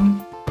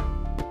welcome.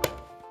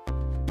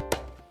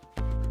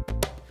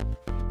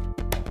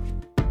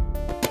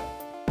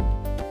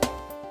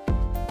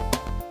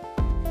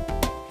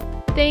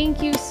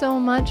 Thank you so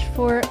much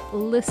for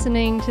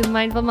listening to the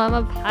Mindful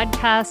Mama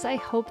podcast. I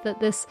hope that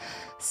this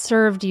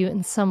served you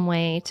in some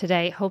way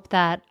today. Hope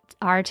that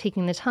are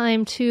taking the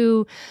time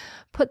to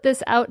put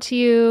this out to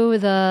you,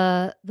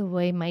 the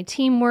way my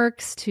team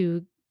works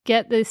to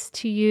get this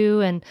to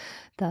you, and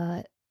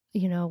with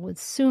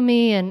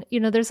Sumi, and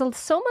there's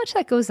so much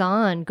that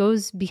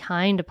goes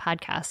behind a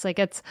podcast. Like,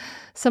 it's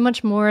so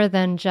much more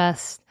than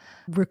just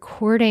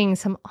recording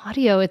some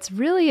audio. It's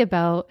really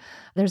about,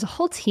 there's a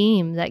whole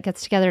team that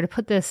gets together to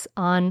put this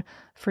on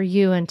for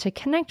you and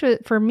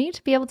for me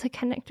to be able to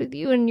connect with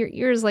you in your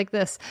ears like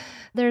this.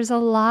 There's a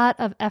lot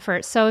of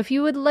effort. So if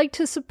you would like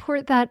to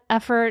support that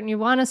effort and you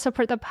want to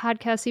support the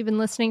podcast, you've been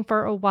listening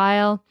for a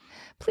while,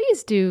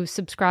 please do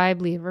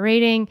subscribe, leave a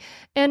rating,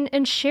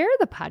 and share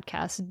the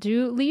podcast.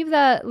 Do leave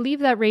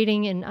that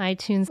rating in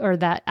iTunes or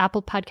that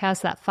Apple Podcast,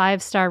 that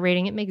 5-star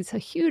rating. It makes a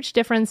huge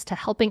difference to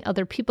helping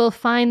other people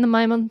find the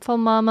Mindful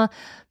Mama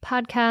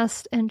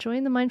podcast and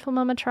join the Mindful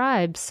Mama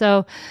tribe,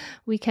 so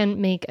we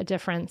can make a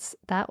difference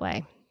that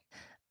way.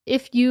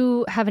 If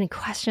you have any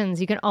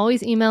questions, you can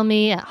always email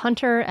me at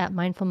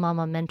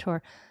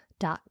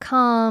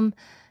hunter@mindfulmamamentor.com.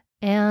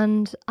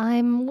 And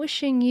I'm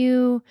wishing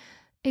you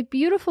a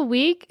beautiful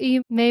week.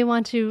 You may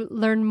want to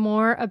learn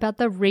more about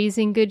the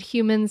Raising Good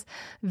Humans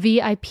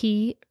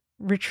VIP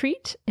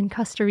retreat in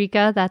Costa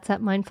Rica. That's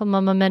at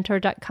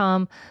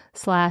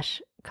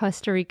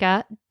mindfulmamamentor.com/Costa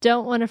Rica.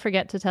 Don't want to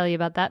forget to tell you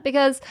about that,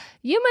 because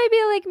you might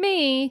be like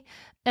me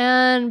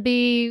and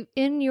be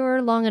in your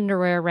long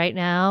underwear right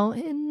now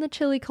in the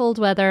chilly cold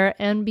weather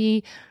and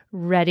be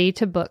ready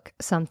to book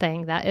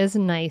something that is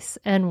nice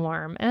and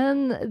warm.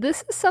 And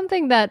this is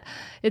something that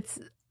it's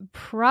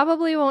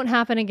probably won't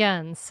happen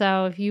again.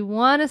 So if you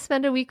want to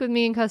spend a week with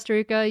me in Costa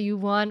Rica, you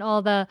want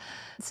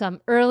some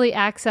early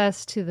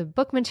access to the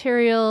book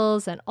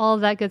materials and all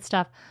of that good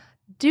stuff,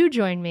 do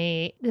join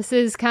me. This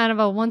is kind of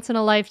a once in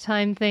a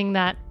lifetime thing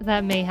that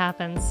may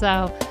happen.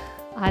 So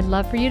I'd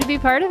love for you to be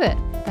part of it.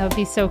 That would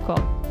be so cool.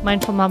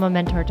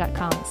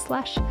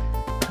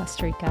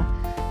 mindfulmamamentor.com/Costa Rica.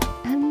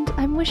 And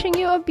I'm wishing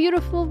you a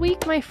beautiful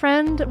week, my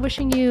friend.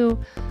 Wishing you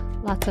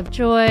lots of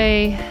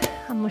joy.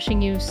 I'm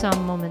wishing you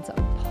some moments of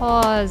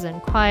pause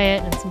and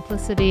quiet and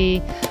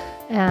simplicity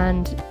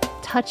and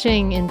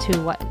touching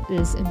into what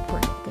is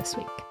important this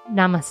week.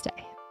 Namaste.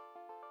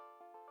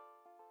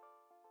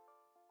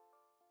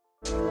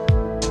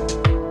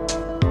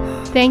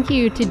 Thank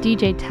you to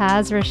DJ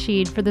Taz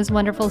Rashid for this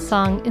wonderful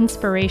song,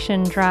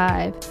 Inspiration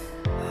Drive.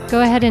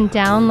 Go ahead and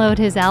download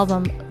his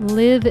album,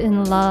 Live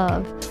in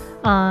Love,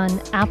 on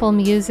Apple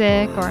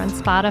Music or on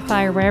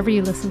Spotify or wherever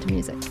you listen to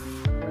music.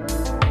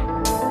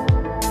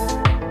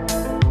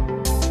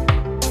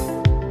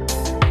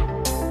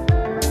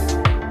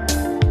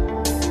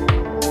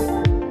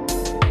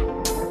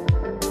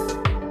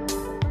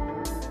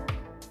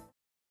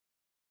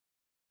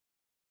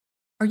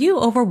 Are you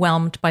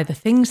overwhelmed by the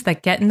things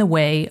that get in the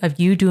way of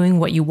you doing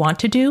what you want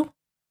to do?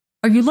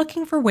 Are you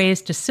looking for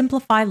ways to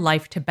simplify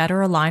life to better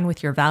align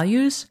with your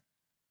values?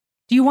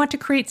 Do you want to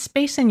create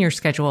space in your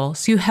schedule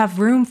so you have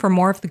room for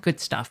more of the good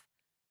stuff?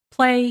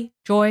 Play,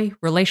 joy,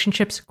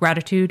 relationships,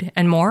 gratitude,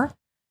 and more?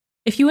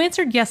 If you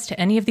answered yes to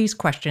any of these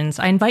questions,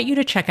 I invite you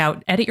to check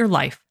out Edit Your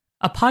Life,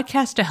 a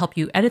podcast to help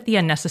you edit the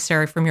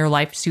unnecessary from your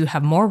life so you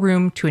have more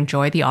room to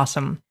enjoy the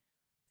awesome.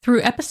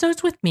 Through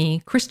episodes with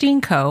me,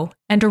 Christine Coe,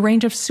 and a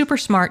range of super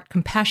smart,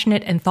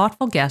 compassionate, and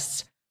thoughtful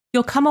guests,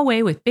 you'll come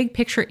away with big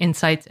picture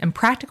insights and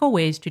practical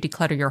ways to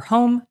declutter your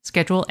home,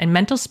 schedule, and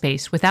mental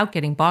space without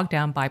getting bogged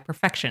down by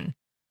perfection.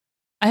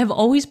 I have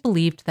always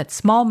believed that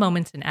small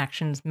moments and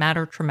actions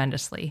matter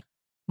tremendously.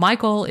 My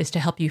goal is to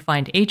help you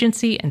find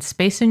agency and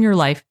space in your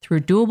life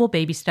through doable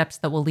baby steps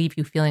that will leave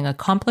you feeling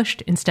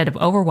accomplished instead of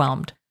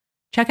overwhelmed.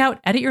 Check out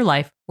Edit Your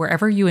Life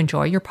wherever you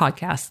enjoy your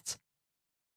podcasts.